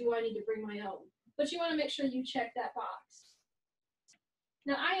ISBN or do I need to bring my own? But you want to make sure you check that box.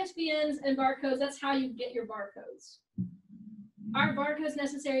 Now, ISBNs and barcodes, that's how you get your barcodes. Are barcodes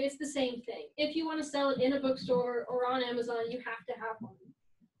necessary? It's the same thing. If you want to sell it in a bookstore or on Amazon, you have to have one.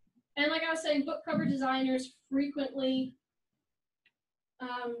 And like I was saying, book cover designers frequently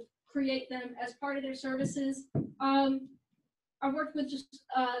create them as part of their services. I've worked with just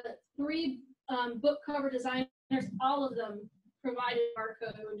 3 book cover designers. All of them provided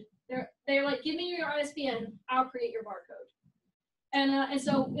barcode. They're like, give me your ISBN, I'll create your barcode. And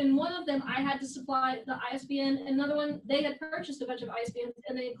so in one of them, I had to supply the ISBN. Another one, they had purchased a bunch of ISBNs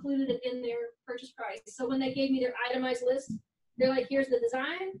and they included it in their purchase price. So when they gave me their itemized list, they're like, here's the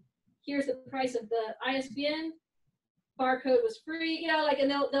design, here's the price of the ISBN, barcode was free,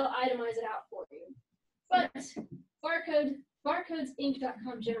 and they'll itemize it out for you. But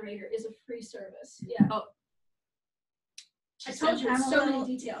barcodesinc.com generator is a free service. Yeah. Oh. I told you so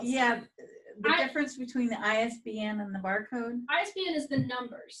many details. Yeah. The difference between the ISBN and the barcode? ISBN is the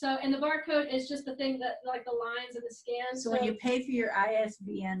number. So, and the barcode is just the thing that, like the lines and the scans. So when you pay for your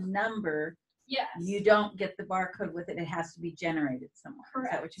ISBN number, yes, you don't get the barcode with it. It has to be generated somewhere.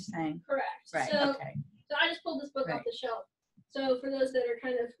 Correct. Is that what you're saying? Correct. Right. So, okay. So I just pulled this book off the shelf. So for those that are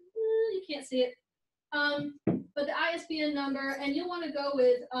kind of, you can't see it. But the ISBN number, and you'll want to go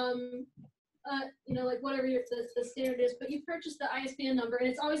with, like whatever the standard is, but you purchase the ISBN number and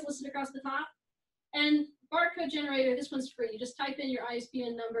it's always listed across the top. And barcode generator, this one's free. You just type in your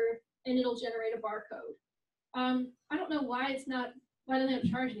ISBN number and it'll generate a barcode. I don't know why why don't they have to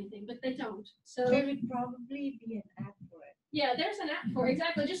charge anything, but they don't. So there would probably be an app for it. Yeah, there's an app for it.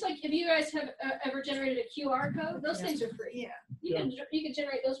 Exactly. Just like if you guys have ever generated a QR code, those things are free. Yeah. You can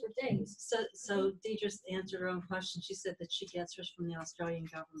generate those for days. So Deidre's answered her own question. She said that she gets hers from the Australian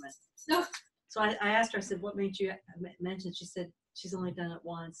government. No. So I asked her, I said, what made you mention? She said she's only done it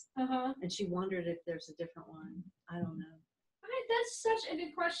once. And she wondered if there's a different one. I don't know. that's such a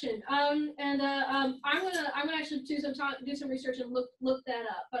good question. I'm gonna actually do some research and look that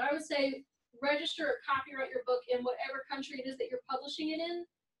up. But I would say register or copyright your book in whatever country it is that you're publishing it in.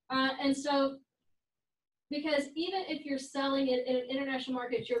 And so, because even if you're selling it in an international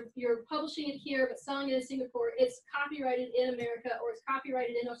market, you're publishing it here but selling it in Singapore, it's copyrighted in America or it's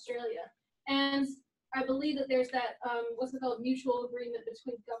copyrighted in Australia. And I believe that there's that what's it called, mutual agreement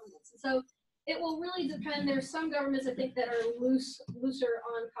between governments. And so it will really depend. There's some governments I think that are looser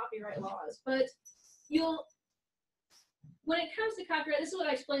on copyright laws, but when it comes to copyright, this is what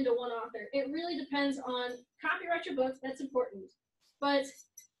I explained to one author. It really depends on copyright your book. That's important, but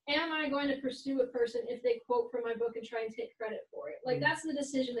am I going to pursue a person if they quote from my book and try and take credit for it? Like that's the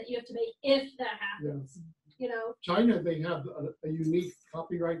decision that you have to make if that happens. Yeah. You know, China, they have a unique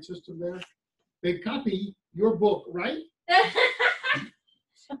copyright system there. They copy your book, right?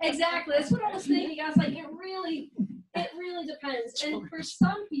 Exactly. That's what I was thinking. I was like, it really depends. And for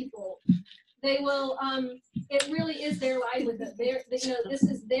some people, they will. It really is their livelihood. This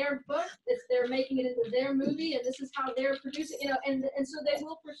is their book. They're making it into their movie, and this is how they're producing. And so they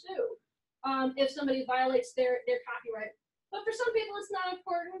will pursue if somebody violates their copyright. But for some people, it's not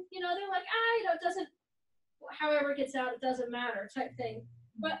important. They're like, it doesn't. However it gets out, it doesn't matter, type thing.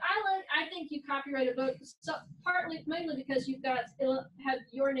 But I think you copyright a book mainly because it'll have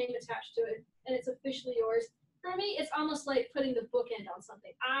your name attached to it and it's officially yours. For me, it's almost like putting the bookend on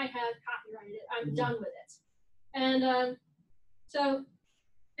something. I have copyrighted it. I'm done with it. And and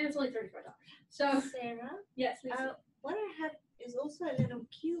it's only $35. So Sarah? Yes, Lisa. What I have is also a little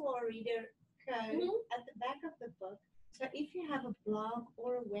QR reader code at the back of the book. So if you have a blog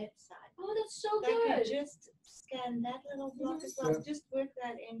or a website, that's so they good. could just scan that little block as well. Just work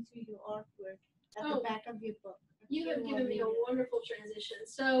that into your artwork at the back of your book. You have given me a wonderful transition.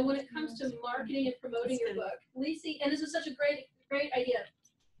 So when it comes to marketing and promoting your book, Lisa, and this is such a great idea.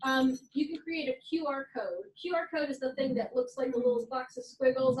 You can create a QR code. QR code is the thing that looks like a little box of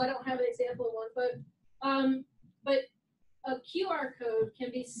squiggles. I don't have an example of one, but a QR code can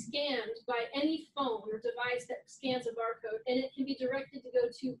be scanned by any phone or device that scans a barcode, and it can be directed to go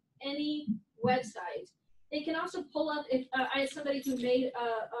to any website. It can also pull up. If I had somebody who made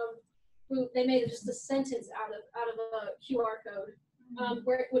they made just a sentence out of a QR code,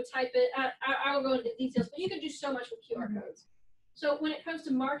 where it would type it. I will go into details, but you can do so much with QR codes. So when it comes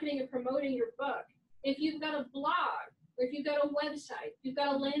to marketing and promoting your book, if you've got a blog or if you've got a website, you've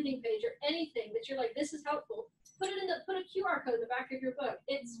got a landing page or anything that you're like, this is helpful. Put a QR code in the back of your book.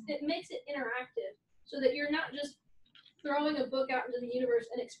 It makes it interactive so that you're not just throwing a book out into the universe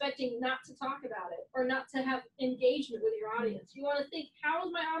and expecting not to talk about it or not to have engagement with your audience. You want to think, how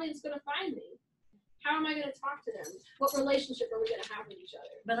is my audience going to find me? How am I going to talk to them? What relationship are we going to have with each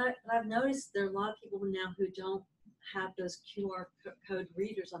other? But I've noticed there are a lot of people now who don't have those QR code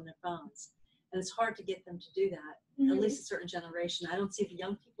readers on their phones. And it's hard to get them to do that, at least a certain generation. I don't see the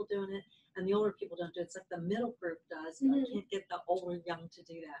young people doing it, and the older people don't do it. It's like the middle group does, but I can't get the older young to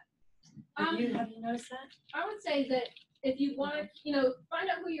do that. Have you noticed that? I would say that if you want to, find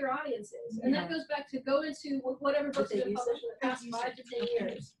out who your audience is. And that goes back to go into whatever books have been published in the past 5 to 10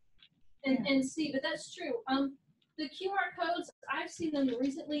 years and see. But that's true. The QR codes, I've seen them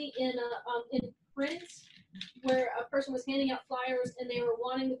recently in print, where a person was handing out flyers and they were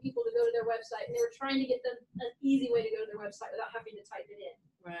wanting the people to go to their website, and they were trying to get them an easy way to go to their website without having to type it in.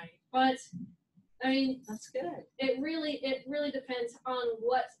 Right. But I mean, that's good. It really depends on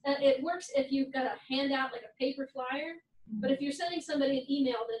what it works if you've got a handout like a paper flyer. But if you're sending somebody an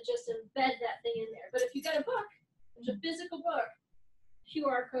email, then just embed that thing in there. But if you got a book, there's a physical book,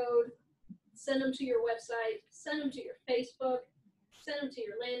 QR code, send them to your website, send them to your Facebook, send them to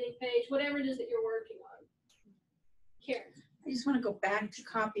your landing page, whatever it is that you're working on. Karen. I just want to go back to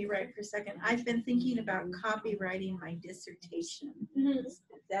copyright for a second. I've been thinking about copywriting my dissertation. Is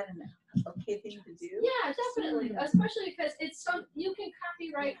that an okay thing to do? Yeah, definitely. Especially because you can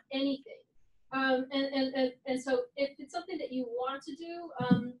copyright anything. And so if it's something that you want to do,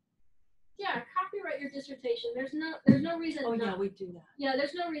 copyright your dissertation. There's no reason. Oh yeah, we do that. Yeah,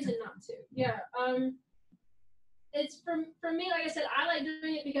 there's no reason not to. Yeah. It's for me, like I said, I like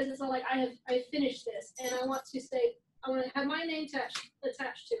doing it because it's all like I finished this, and I want to say, I want to have my name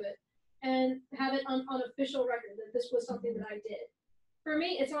attached to it and have it on official record that this was something that I did. For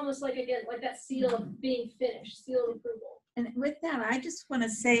me, it's almost like, again, like that seal of being finished, seal of approval. And with that, I just want to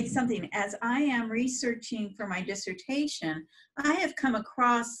say something. As I am researching for my dissertation, I have come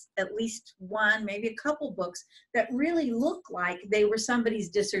across at least one, maybe a couple books that really look like they were somebody's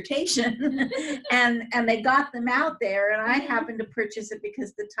dissertation and they got them out there. And I happened to purchase it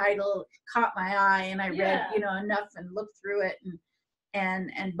because the title caught my eye and I read, you know, enough and looked through it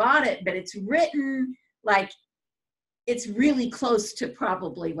and bought it. But it's written like it's really close to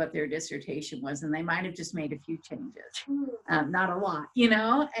probably what their dissertation was, and they might have just made a few changes, not a lot, you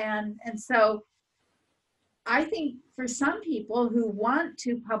know. And so I think for some people who want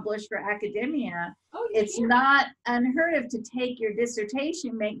to publish for academia, it's not unheard of to take your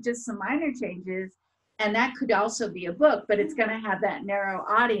dissertation, make just some minor changes, and that could also be a book, but it's going to have that narrow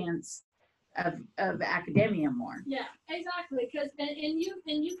audience of academia more. Yeah, exactly. Because and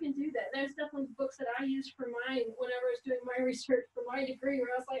you can do that. There's definitely books that I used for mine whenever I was doing my research for my degree, where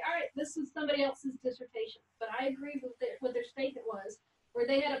I was like, all right, this is somebody else's dissertation, but I agreed with what their statement was, where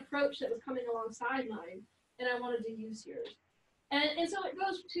they had an approach that was coming alongside mine, and I wanted to use yours. And so it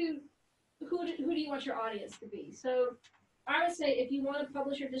goes to who do you want your audience to be? So I would say if you want to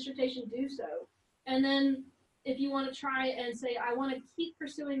publish your dissertation, do so, and then if you want to try and say, I want to keep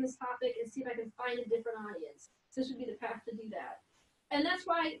pursuing this topic and see if I can find a different audience, this would be the path to do that. And that's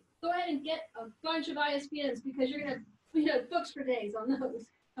why go ahead and get a bunch of ISBNs, because you're going to have books for days on those.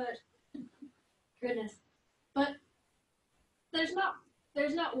 But goodness. But there's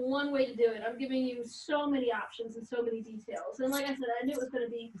not one way to do it. I'm giving you so many options and so many details. And like I said, I knew it was going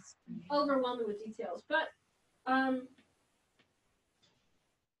to be overwhelming with details. But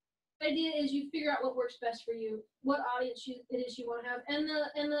the idea is you figure out what works best for you, what audience it is you want to have, and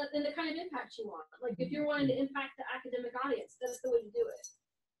the kind of impact you want. Like if you're wanting to impact the academic audience, that's the way to do it.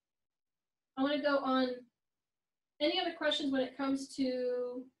 I want to go on any other questions when it comes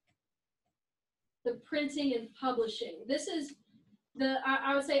to the printing and publishing. This is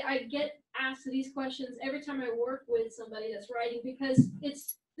I would say I get asked these questions every time I work with somebody that's writing, because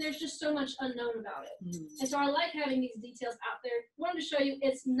there's just so much unknown about it. And so I like having these details out there. I wanted to show you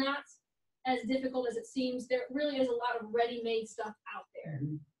it's not as difficult as it seems. There really is a lot of ready-made stuff out there.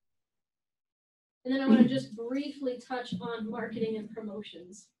 And then I want to just briefly touch on marketing and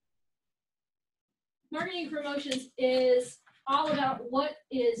promotions. Marketing and promotions is all about what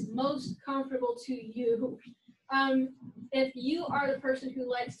is most comfortable to you. If you are the person who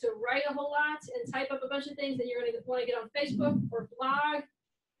likes to write a whole lot and type up a bunch of things, then you're going to want to get on Facebook or blog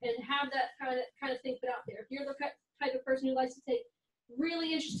and have that kind of thing put out there. If you're the type of person who likes to take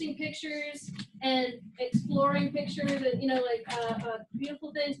really interesting pictures and exploring pictures and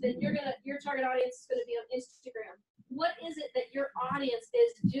beautiful things, then your target audience is going to be on Instagram. What is it that your audience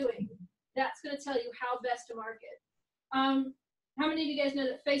is doing? That's going to tell you how best to market. How many of you guys know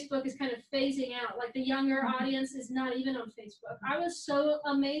that Facebook is kind of phasing out? Like the younger audience is not even on Facebook. I was so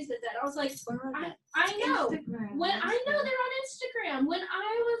amazed at that. I was like, I know. When I know they're on Instagram. When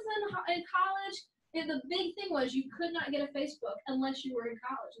I was in college, the big thing was you could not get a Facebook unless you were in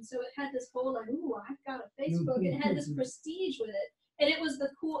college. And so it had this whole like, ooh, I've got a Facebook. It had this prestige with it. And it was the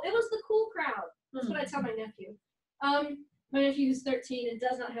cool crowd. That's what I tell my nephew. My nephew who's 13 and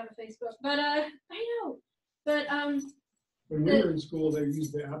does not have a Facebook. But I know. But when we were in school, they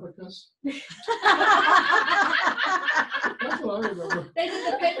used the abacus. That's what I remember. They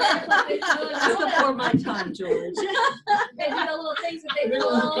did the paper. That's before my time, George. They do the little things that they They do.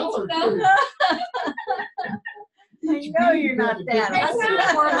 were colored, too. I know you're not that. That's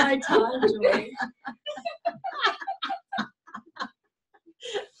before my time, George.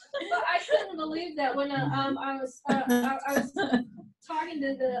 But I couldn't believe that when I was talking to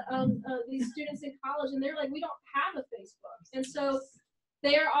these students in college, and they're like, we don't have a Facebook, and so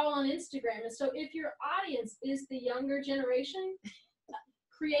they're all on Instagram. And so if your audience is the younger generation,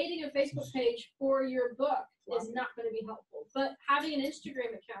 creating a Facebook page for your book is not going to be helpful. But having an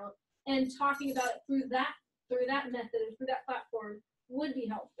Instagram account and talking about it through that method and through that platform would be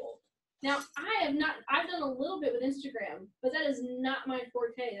helpful. Now, I've done a little bit with Instagram, but that is not my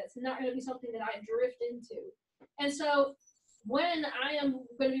forte. That's not going to be something that I drift into. And so when I am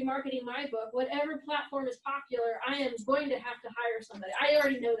going to be marketing my book, whatever platform is popular, I am going to have to hire somebody. I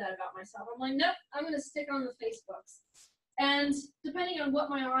already know that about myself. I'm like, nope, I'm going to stick on the Facebooks. And depending on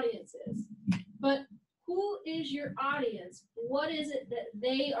what my audience is. But who is your audience? What is it that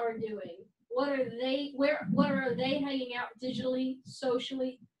they are doing? What are they hanging out digitally,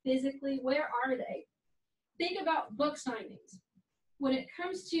 socially, physically? Where are they? Think about book signings. When it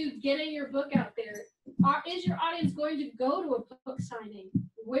comes to getting your book out there, is your audience going to go to a book signing?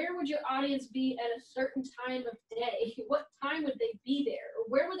 Where would your audience be at a certain time of day? What time would they be there? Or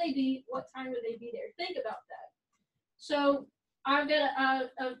where would they be? What time would they be there? Think about that. So I've got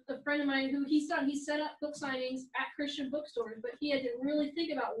a friend of mine who he set up book signings at Christian bookstores, but he had to really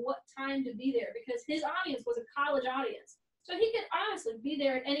think about what time to be there because his audience was a college audience. So he could honestly be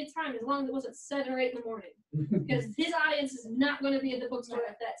there at any time as long as it wasn't 7 or 8 in the morning because his audience is not going to be at the bookstore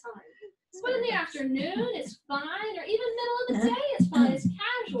at that time. But in the afternoon, it's fine, or even middle of the day, it's fine. It's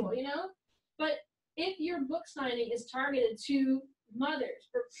casual, you know? But if your book signing is targeted to mothers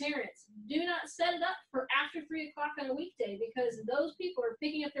or parents, do not set it up for after 3 o'clock on a weekday because those people are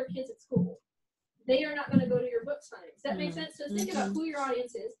picking up their kids at school. They are not going to go to your book signing. Does that make sense? So think about who your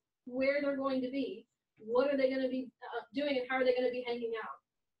audience is, where they're going to be, what are they going to be doing, and how are they going to be hanging out.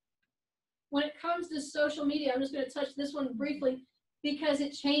 When it comes to social media, I'm just going to touch this one briefly because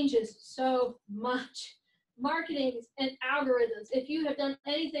it changes so much. Marketing and algorithms. If you have done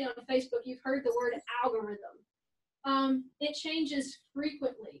anything on Facebook, you've heard the word algorithm. It changes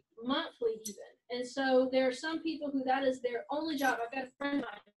frequently, monthly even. And so there are some people who that is their only job. I've got a friend of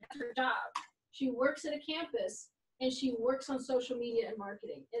mine, that's her job. She works at a campus and she works on social media and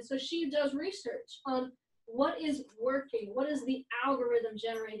marketing. And so she does research on what is working, what is the algorithm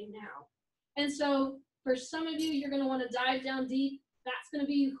generating now. And so for some of you, you're going to want to dive down deep. That's going to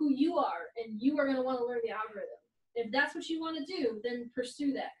be who you are, and you are going to want to learn the algorithm. If that's what you want to do, then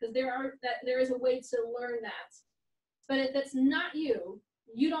pursue that, because there is a way to learn that. But if that's not you,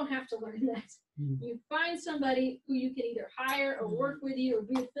 you don't have to learn that. You find somebody who you can either hire or work with you or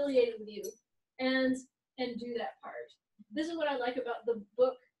be affiliated with you, and do that part. This is what I like about the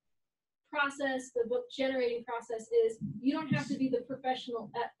book process, the book generating process, is you don't have to be the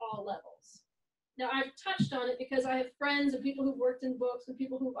professional at all levels. Now, I've touched on it because I have friends and people who've worked in books and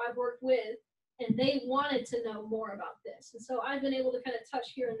people who I've worked with, and they wanted to know more about this. And so I've been able to kind of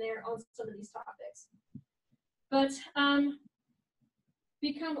touch here and there on some of these topics. But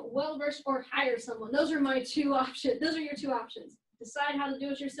become well-versed or hire someone. Those are my 2 options. Those are your 2 options. Decide how to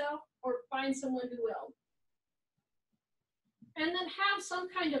do it yourself or find someone who will. And then have some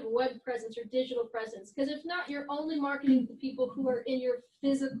kind of web presence or digital presence, because if not, you're only marketing to people who are in your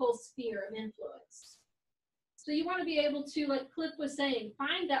physical sphere of influence. So you want to be able to, like Cliff was saying,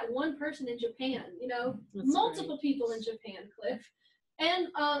 find that one person in Japan, you know, multiple people in Japan, Cliff,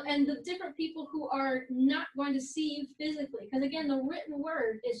 and the different people who are not going to see you physically. Because again, the written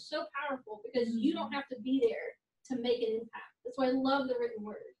word is so powerful because you don't have to be there to make an impact. That's why I love the written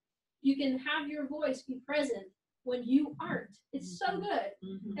word. You can have your voice be present when you aren't. It's so good.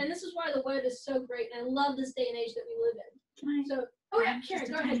 And this is why the web is so great. And I love this day and age that we live in. So,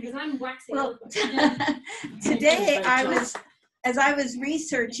 Karen, go ahead, because I'm waxing. Well, today as I was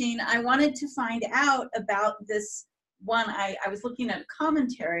researching, I wanted to find out about this one. I was looking at a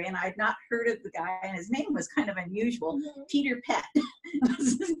commentary and I'd not heard of the guy, and his name was kind of unusual. Peter Pett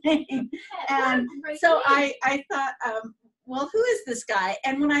was his name. And so I thought, well, who is this guy?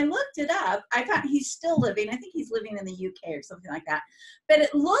 And when I looked it up, I thought he's still living. I think he's living in the UK or something like that. But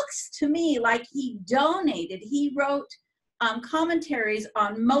it looks to me like he donated. He wrote commentaries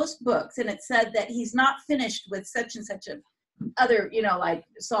on most books, and it said that he's not finished with such and such a other, you know, like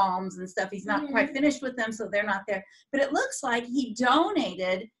Psalms and stuff. He's not quite finished with them, so they're not there. But it looks like he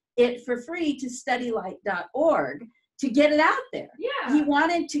donated it for free to studylight.org to get it out there. Yeah. He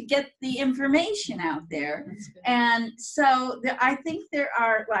wanted to get the information out there. And so I think there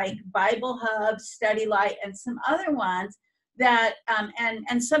are like Bible Hub, Study Light, and some other ones that,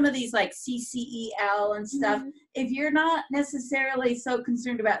 and some of these like CCEL and stuff, if you're not necessarily so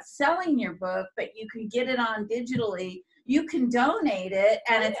concerned about selling your book, but you can get it on digitally, you can donate it,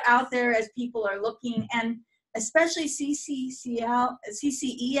 and it's out there as people are looking, and especially CCEL, is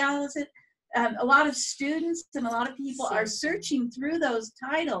it? A lot of students and a lot of people are searching through those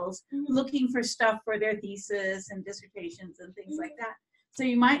titles, looking for stuff for their thesis and dissertations and things like that. So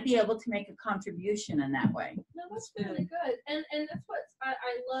you might be able to make a contribution in that way. No, that's really good. And that's what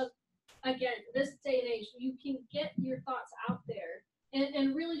I love, again, this day and age. You can get your thoughts out there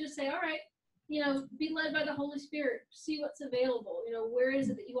and really just say, all right, you know, be led by the Holy Spirit. See what's available. You know, where is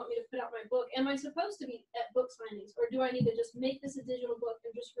it that you want me to put out my book? Am I supposed to be at book signings, or do I need to just make this a digital book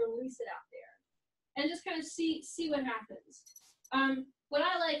and just release it out there, and just kind of see what happens? What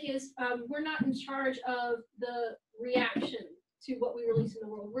I like is we're not in charge of the reaction to what we release in the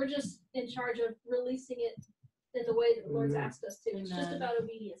world. We're just in charge of releasing it in the way that the Lord's asked us to. It's just about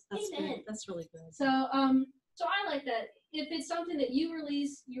obedience. Amen. That's really good. So I like that. If it's something that you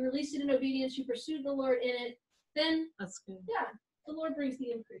released it in obedience, you pursued the Lord in it, then that's good. Yeah, the Lord brings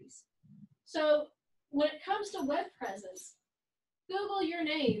the increase. So when it comes to web presence, Google your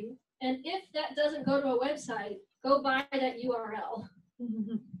name, and if that doesn't go to a website, go buy that URL.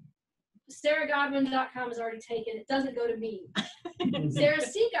 SarahGodwin.com is already taken. It doesn't go to me. Sarah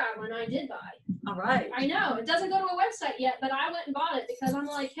C. Godwin, I did buy. All right. I know. It doesn't go to a website yet, but I went and bought it because I'm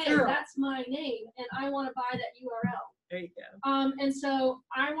like, hey, Girl. that's my name, and I want to buy that URL. There you go. And so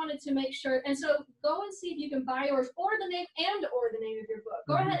I wanted to make sure, and so go and see if you can buy yours or the name or the name of your book.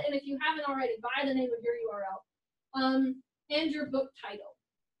 Go ahead, and if you haven't already, buy the name of your URL and your book title.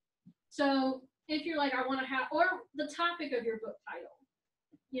 So if you're like, I want to have, or the topic of your book title,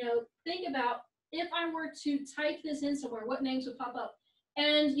 you know, think about if I were to type this in somewhere, what names would pop up?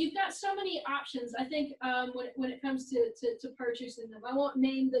 And you've got so many options. I think when it comes to purchasing them, I won't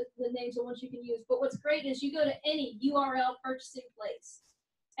name the names of ones you can use, but what's great is you go to any URL purchasing place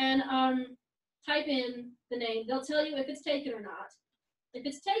and type in the name. They'll tell you if it's taken or not. If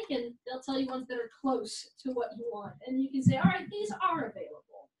it's taken, they'll tell you ones that are close to what you want. And you can say, all right, these are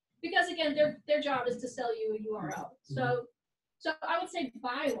available. Because again, their job is to sell you a URL. So I would say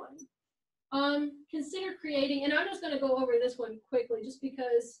buy one. Consider creating, and I'm just going to go over this one quickly just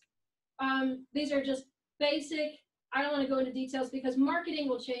because these are just basic. I don't want to go into details because marketing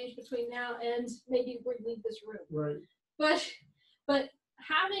will change between now and maybe we leave this room. Right. But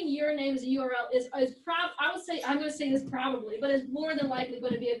having your name as a URL is I would say, I'm going to say this probably, but is more than likely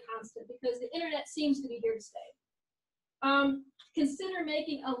going to be a constant because the internet seems to be here to stay. Consider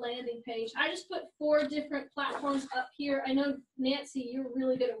making a landing page. I just put 4 different platforms up here. I know, Nancy, you're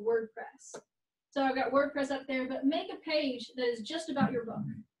really good at WordPress. So I've got WordPress up there, but make a page that is just about your book.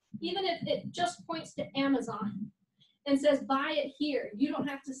 Even if it just points to Amazon and says, buy it here. You don't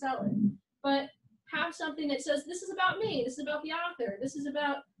have to sell it. But have something that says, this is about me. This is about the author. This is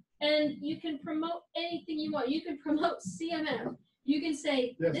about, and you can promote anything you want. You can promote CMM. You can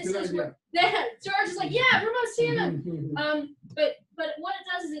say, this is what, George is like, yeah, promote CMM. But what it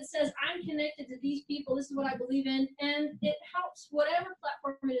does is it says, I'm connected to these people. This is what I believe in. And it helps whatever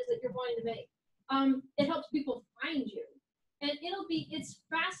platform it is that you're wanting to make. It helps people find you. And it's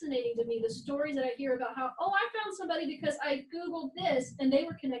fascinating to me, the stories that I hear about how, oh, I found somebody because I Googled this and they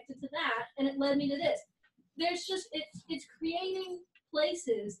were connected to that and it led me to this. There's just, it's creating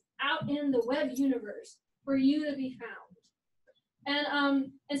places out in the web universe for you to be found. And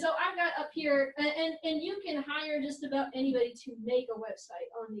so I've got up here, and you can hire just about anybody to make a website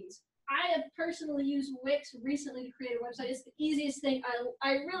on these. I have personally used Wix recently to create a website. It's the easiest thing.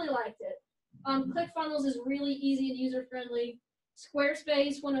 I really liked it. ClickFunnels is really easy and user-friendly.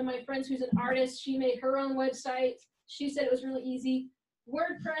 Squarespace, one of my friends who's an artist, she made her own website. She said it was really easy.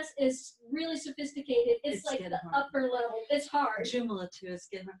 WordPress is really sophisticated. It's like the upper level. It's hard. Joomla too is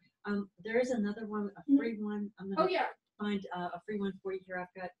getting hard. There is another one, a free one. I'm gonna find a free one for you here.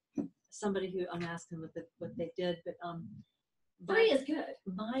 I've got somebody who I'm asking what they did, but free is good.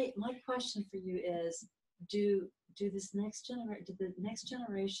 My question for you is, do the next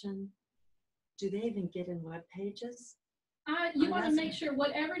generation, do they even get in web pages? You want to make sure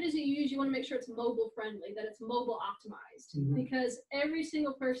whatever it is you use, you want to make sure it's mobile friendly, that it's mobile optimized. Because every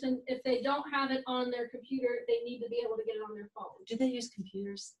single person, if they don't have it on their computer, they need to be able to get it on their phone. Do they use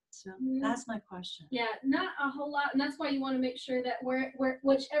computers? So that's my question. Yeah, not a whole lot, and that's why you want to make sure that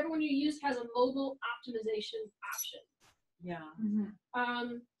whichever one you use has a mobile optimization option. Yeah.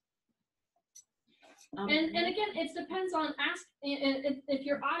 And again, it depends on if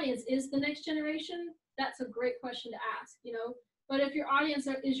your audience is the next generation. That's a great question to ask, you know. But if your audience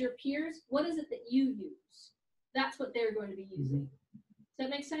is your peers, what is it that you use? That's what they're going to be using. Does that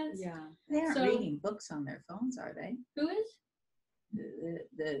make sense? Yeah. They aren't reading books on their phones, are they? Who is?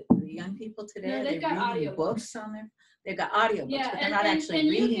 The young people today, no, they've got audio books on their. They've got audiobooks, but they're not actually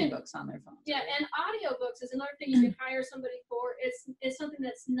reading books on their phones. Yeah, and audiobooks is another thing you can hire somebody for. It's something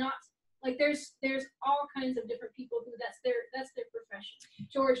that's not like there's all kinds of different people who that's their profession.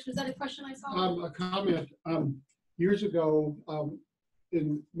 George, was that a question I saw? A comment. Years ago,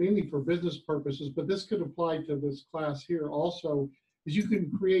 mainly for business purposes, but this could apply to this class here also, is you can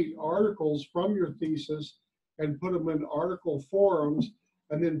create articles from your thesis and put them in article forums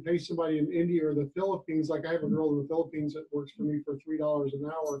and then pay somebody in India or the Philippines. Like I have a girl in the Philippines that works for me for $3 an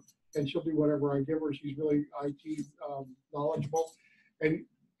hour, and she'll do whatever I give her. She's really IT knowledgeable.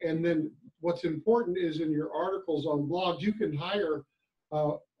 And then what's important is in your articles on blogs, you can hire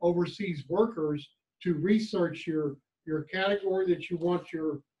overseas workers to research your category that you want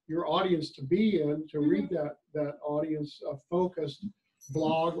your audience to be in, to read that audience focused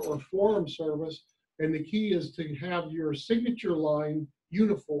blog or forum service. And the key is to have your signature line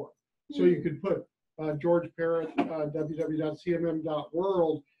uniform. So you could put George Parrott,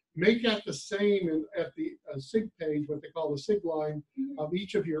 www.cmm.world, make that the same at the SIG page, what they call the SIG line of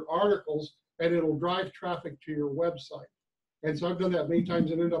each of your articles, and it'll drive traffic to your website. And so I've done that many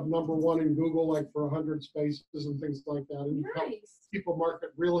times and ended up #1 in Google, like for 100 spaces and things like that. And you help Nice. people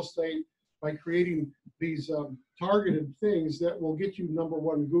market real estate by creating these targeted things that will get you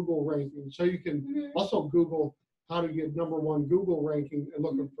 #1 Google ranking. So you can Mhm. also Google how to get #1 Google ranking and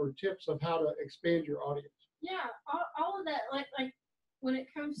looking for tips of how to expand your audience. Yeah, all of that, like when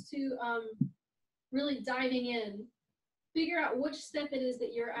it comes to really diving in, figure out which step it is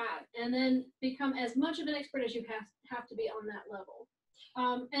that you're at, and then become as much of an expert as you have to be on that level.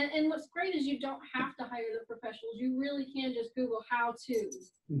 And what's great is you don't have to hire the professionals. You really can just Google how to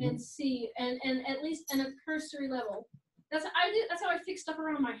and see, and at least in a cursory level. That's how I fix stuff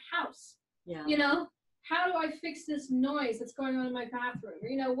around my house. Yeah. You know, how do I fix this noise that's going on in my bathroom? Or,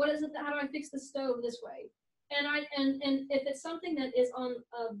 you know, what is it? How do I fix the stove this way? And if it's something that is on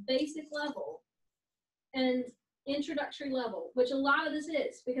a basic level and introductory level, which a lot of this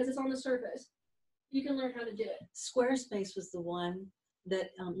is because it's on the surface, you can learn how to do it. Squarespace was the one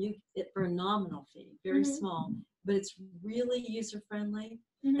that for a nominal fee, very small, but it's really user friendly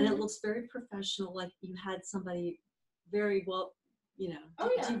and it looks very professional, like you had somebody very well, you know.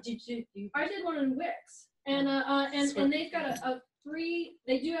 Oh, yeah. I did one in Wix, and they've got a free.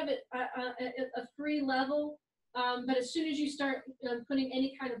 They do have a free level, but as soon as you start putting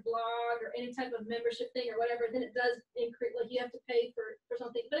any kind of blog or any type of membership thing or whatever, then it does increase. Like you have to pay for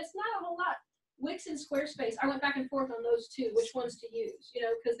something, but it's not a whole lot. Wix and Squarespace, I went back and forth on those two, which ones to use, you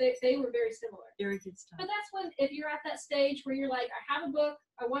know, because they were very similar. Very good stuff. But that's when, if you're at that stage where you're like, I have a book,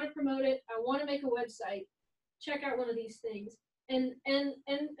 I want to promote it, I want to make a website, check out one of these things and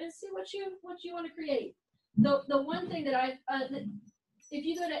see what you want to create. The one thing that if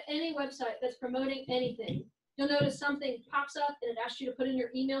you go to any website that's promoting anything, you'll notice something pops up and it asks you to put in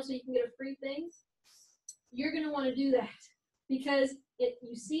your email so you can get a free thing. You're going to want to do that because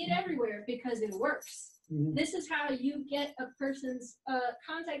you see it everywhere because it works. This is how you get a person's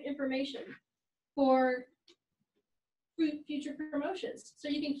contact information for future promotions, so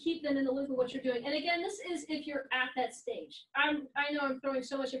you can keep them in the loop of what you're doing. And again, this is if you're at that stage. I know I'm throwing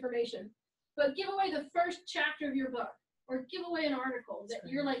so much information, but give away the first chapter of your book, or give away an article that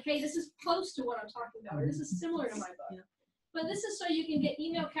you're like, hey, this is close to what I'm talking about, or this is similar to my book. Yeah. But this is so you can get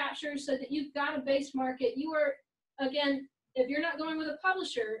email captures so that you've got a base market. You are, again, if you're not going with a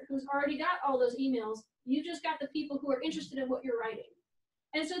publisher who's already got all those emails, you just got the people who are interested in what you're writing.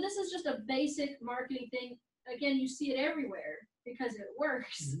 And so this is just a basic marketing thing. Again, you see it everywhere because it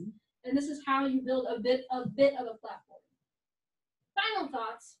works. And this is how you build a bit of a platform. Final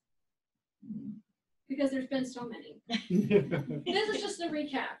thoughts, because there's been so many. This is just a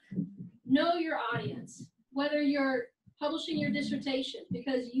recap. Know your audience. Whether you're publishing your dissertation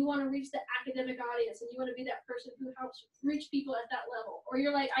because you want to reach the academic audience and you want to be that person who helps reach people at that level, or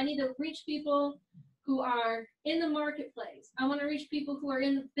you're like, I need to reach people who are in the marketplace. I want to reach people who are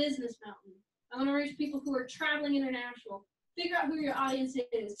in the business mountain. I want to reach people who are traveling international. Figure out who your audience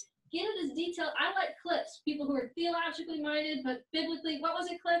is. Get it as detailed. I like clips. People who are theologically minded, but biblically, what was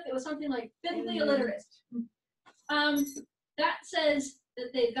it, Cliff? It was something like biblically illiterate. That says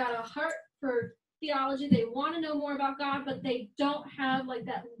that they've got a heart for theology. They want to know more about God, but they don't have like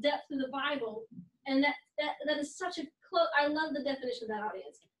that depth of the Bible. And that is such a close. I love the definition of that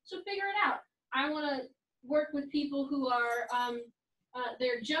audience. So figure it out. I want to work with people who are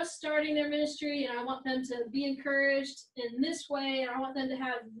they're just starting their ministry, and I want them to be encouraged in this way, and I want them to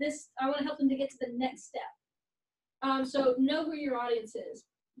have this. I want to help them to get to the next step. So know who your audience is.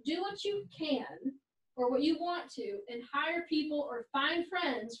 Do what you can or what you want to, and hire people or find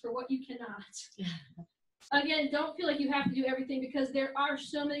friends for what you cannot. Again, don't feel like you have to do everything because there are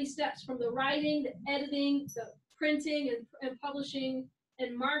so many steps from the writing, the editing, the printing and publishing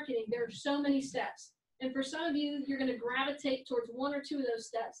and marketing. There are so many steps. And for some of you, you're going to gravitate towards one or two of those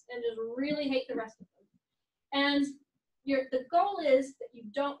steps and just really hate the rest of them. And the goal is that you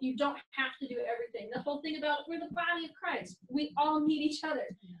don't have to do everything. The whole thing about we're the body of Christ. We all need each other.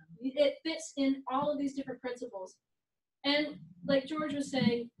 It fits in all of these different principles. And like George was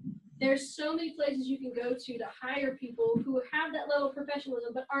saying, there's so many places you can go to hire people who have that level of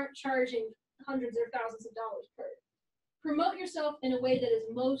professionalism but aren't charging hundreds or thousands of dollars per. Promote yourself in a way that is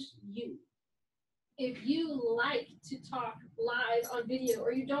most you. If you like to talk live on video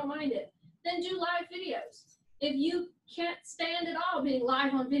or you don't mind it, then do live videos. If you can't stand at all being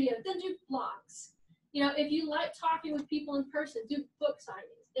live on video, then do blogs. You know, if you like talking with people in person, do book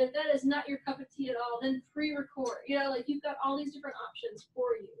signings. If that is not your cup of tea at all, then pre-record. You know, like you've got all these different options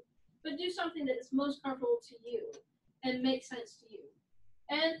for you. But do something that is most comfortable to you and makes sense to you.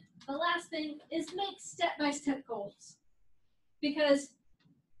 And the last thing is make step-by-step goals. Because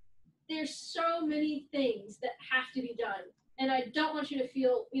there's so many things that have to be done. And I don't want you to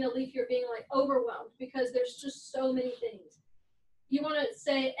feel, leave here being like overwhelmed because there's just so many things. You want to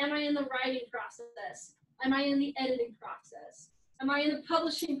say, am I in the writing process? Am I in the editing process? Am I in the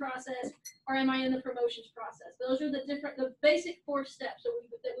publishing process, or am I in the promotions process? Those are the basic 4 steps that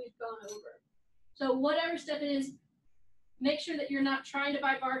we've gone over. So whatever step it is, make sure that you're not trying to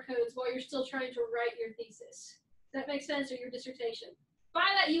buy barcodes while you're still trying to write your thesis. Does that make sense? Or your dissertation? Buy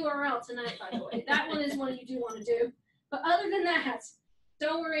that URL tonight, by the way. That one is one you do want to do. But other than that,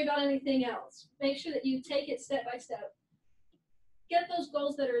 don't worry about anything else. Make sure that you take it step by step. Get those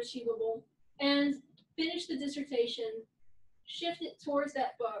goals that are achievable, and finish the dissertation. Shift it towards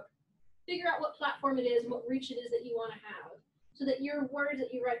that book. Figure out what platform it is and what reach it is that you want to have, so that your words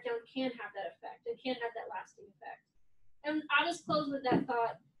that you write down can have that effect and can have that lasting effect. And I'll just close with that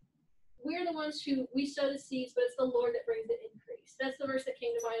thought. We're the ones we sow the seeds, but it's the Lord that brings the increase. That's the verse that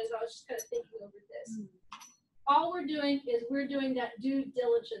came to mind as I was just kind of thinking over this. All we're doing is we're doing that due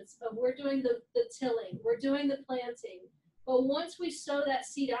diligence of we're doing the tilling, we're doing the planting. But once we sow that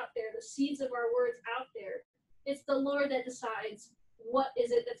seed out there, the seeds of our words out there, it's the Lord that decides what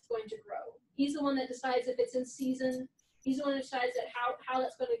is it that's going to grow. He's the one that decides if it's in season. He's the one that decides that how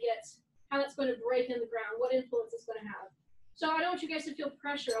that's going to break in the ground, what influence it's going to have. So I don't want you guys to feel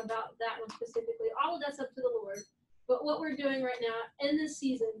pressure about that one specifically. All of that's up to the Lord. But what we're doing right now in this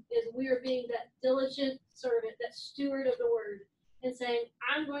season is we are being that diligent servant, that steward of the word, and saying,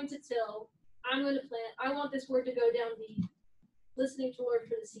 I'm going to till, I'm going to plant, I want this word to go down deep, listening to the Lord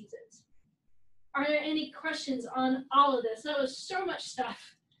for the seasons. Are there any questions on all of this? That was so much stuff.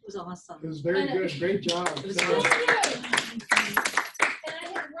 It was awesome. It was very good. Great job. It was Thank you. And I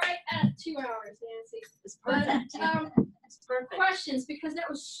hit right at 2 hours, Nancy. It's perfect. It's perfect. Questions, because that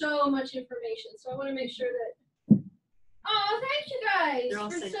was so much information. So I want to make sure that. Oh, thank you They're all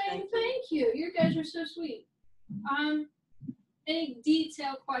guys for saying saying thank you. You guys are so sweet. Any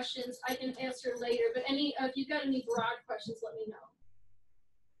detailed questions I can answer later, but if you've got any broad questions, let me know.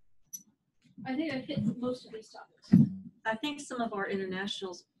 I think I've hit most of these topics. I think some of our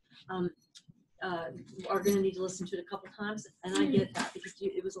internationals are going to need to listen to it a couple times, and I get that because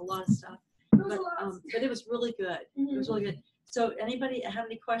it was a lot of stuff. But it was really good. It was really good. So, anybody have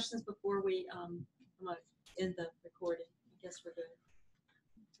any questions before we I'm gonna end the recording? I guess we're good.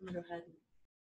 I'm gonna go ahead and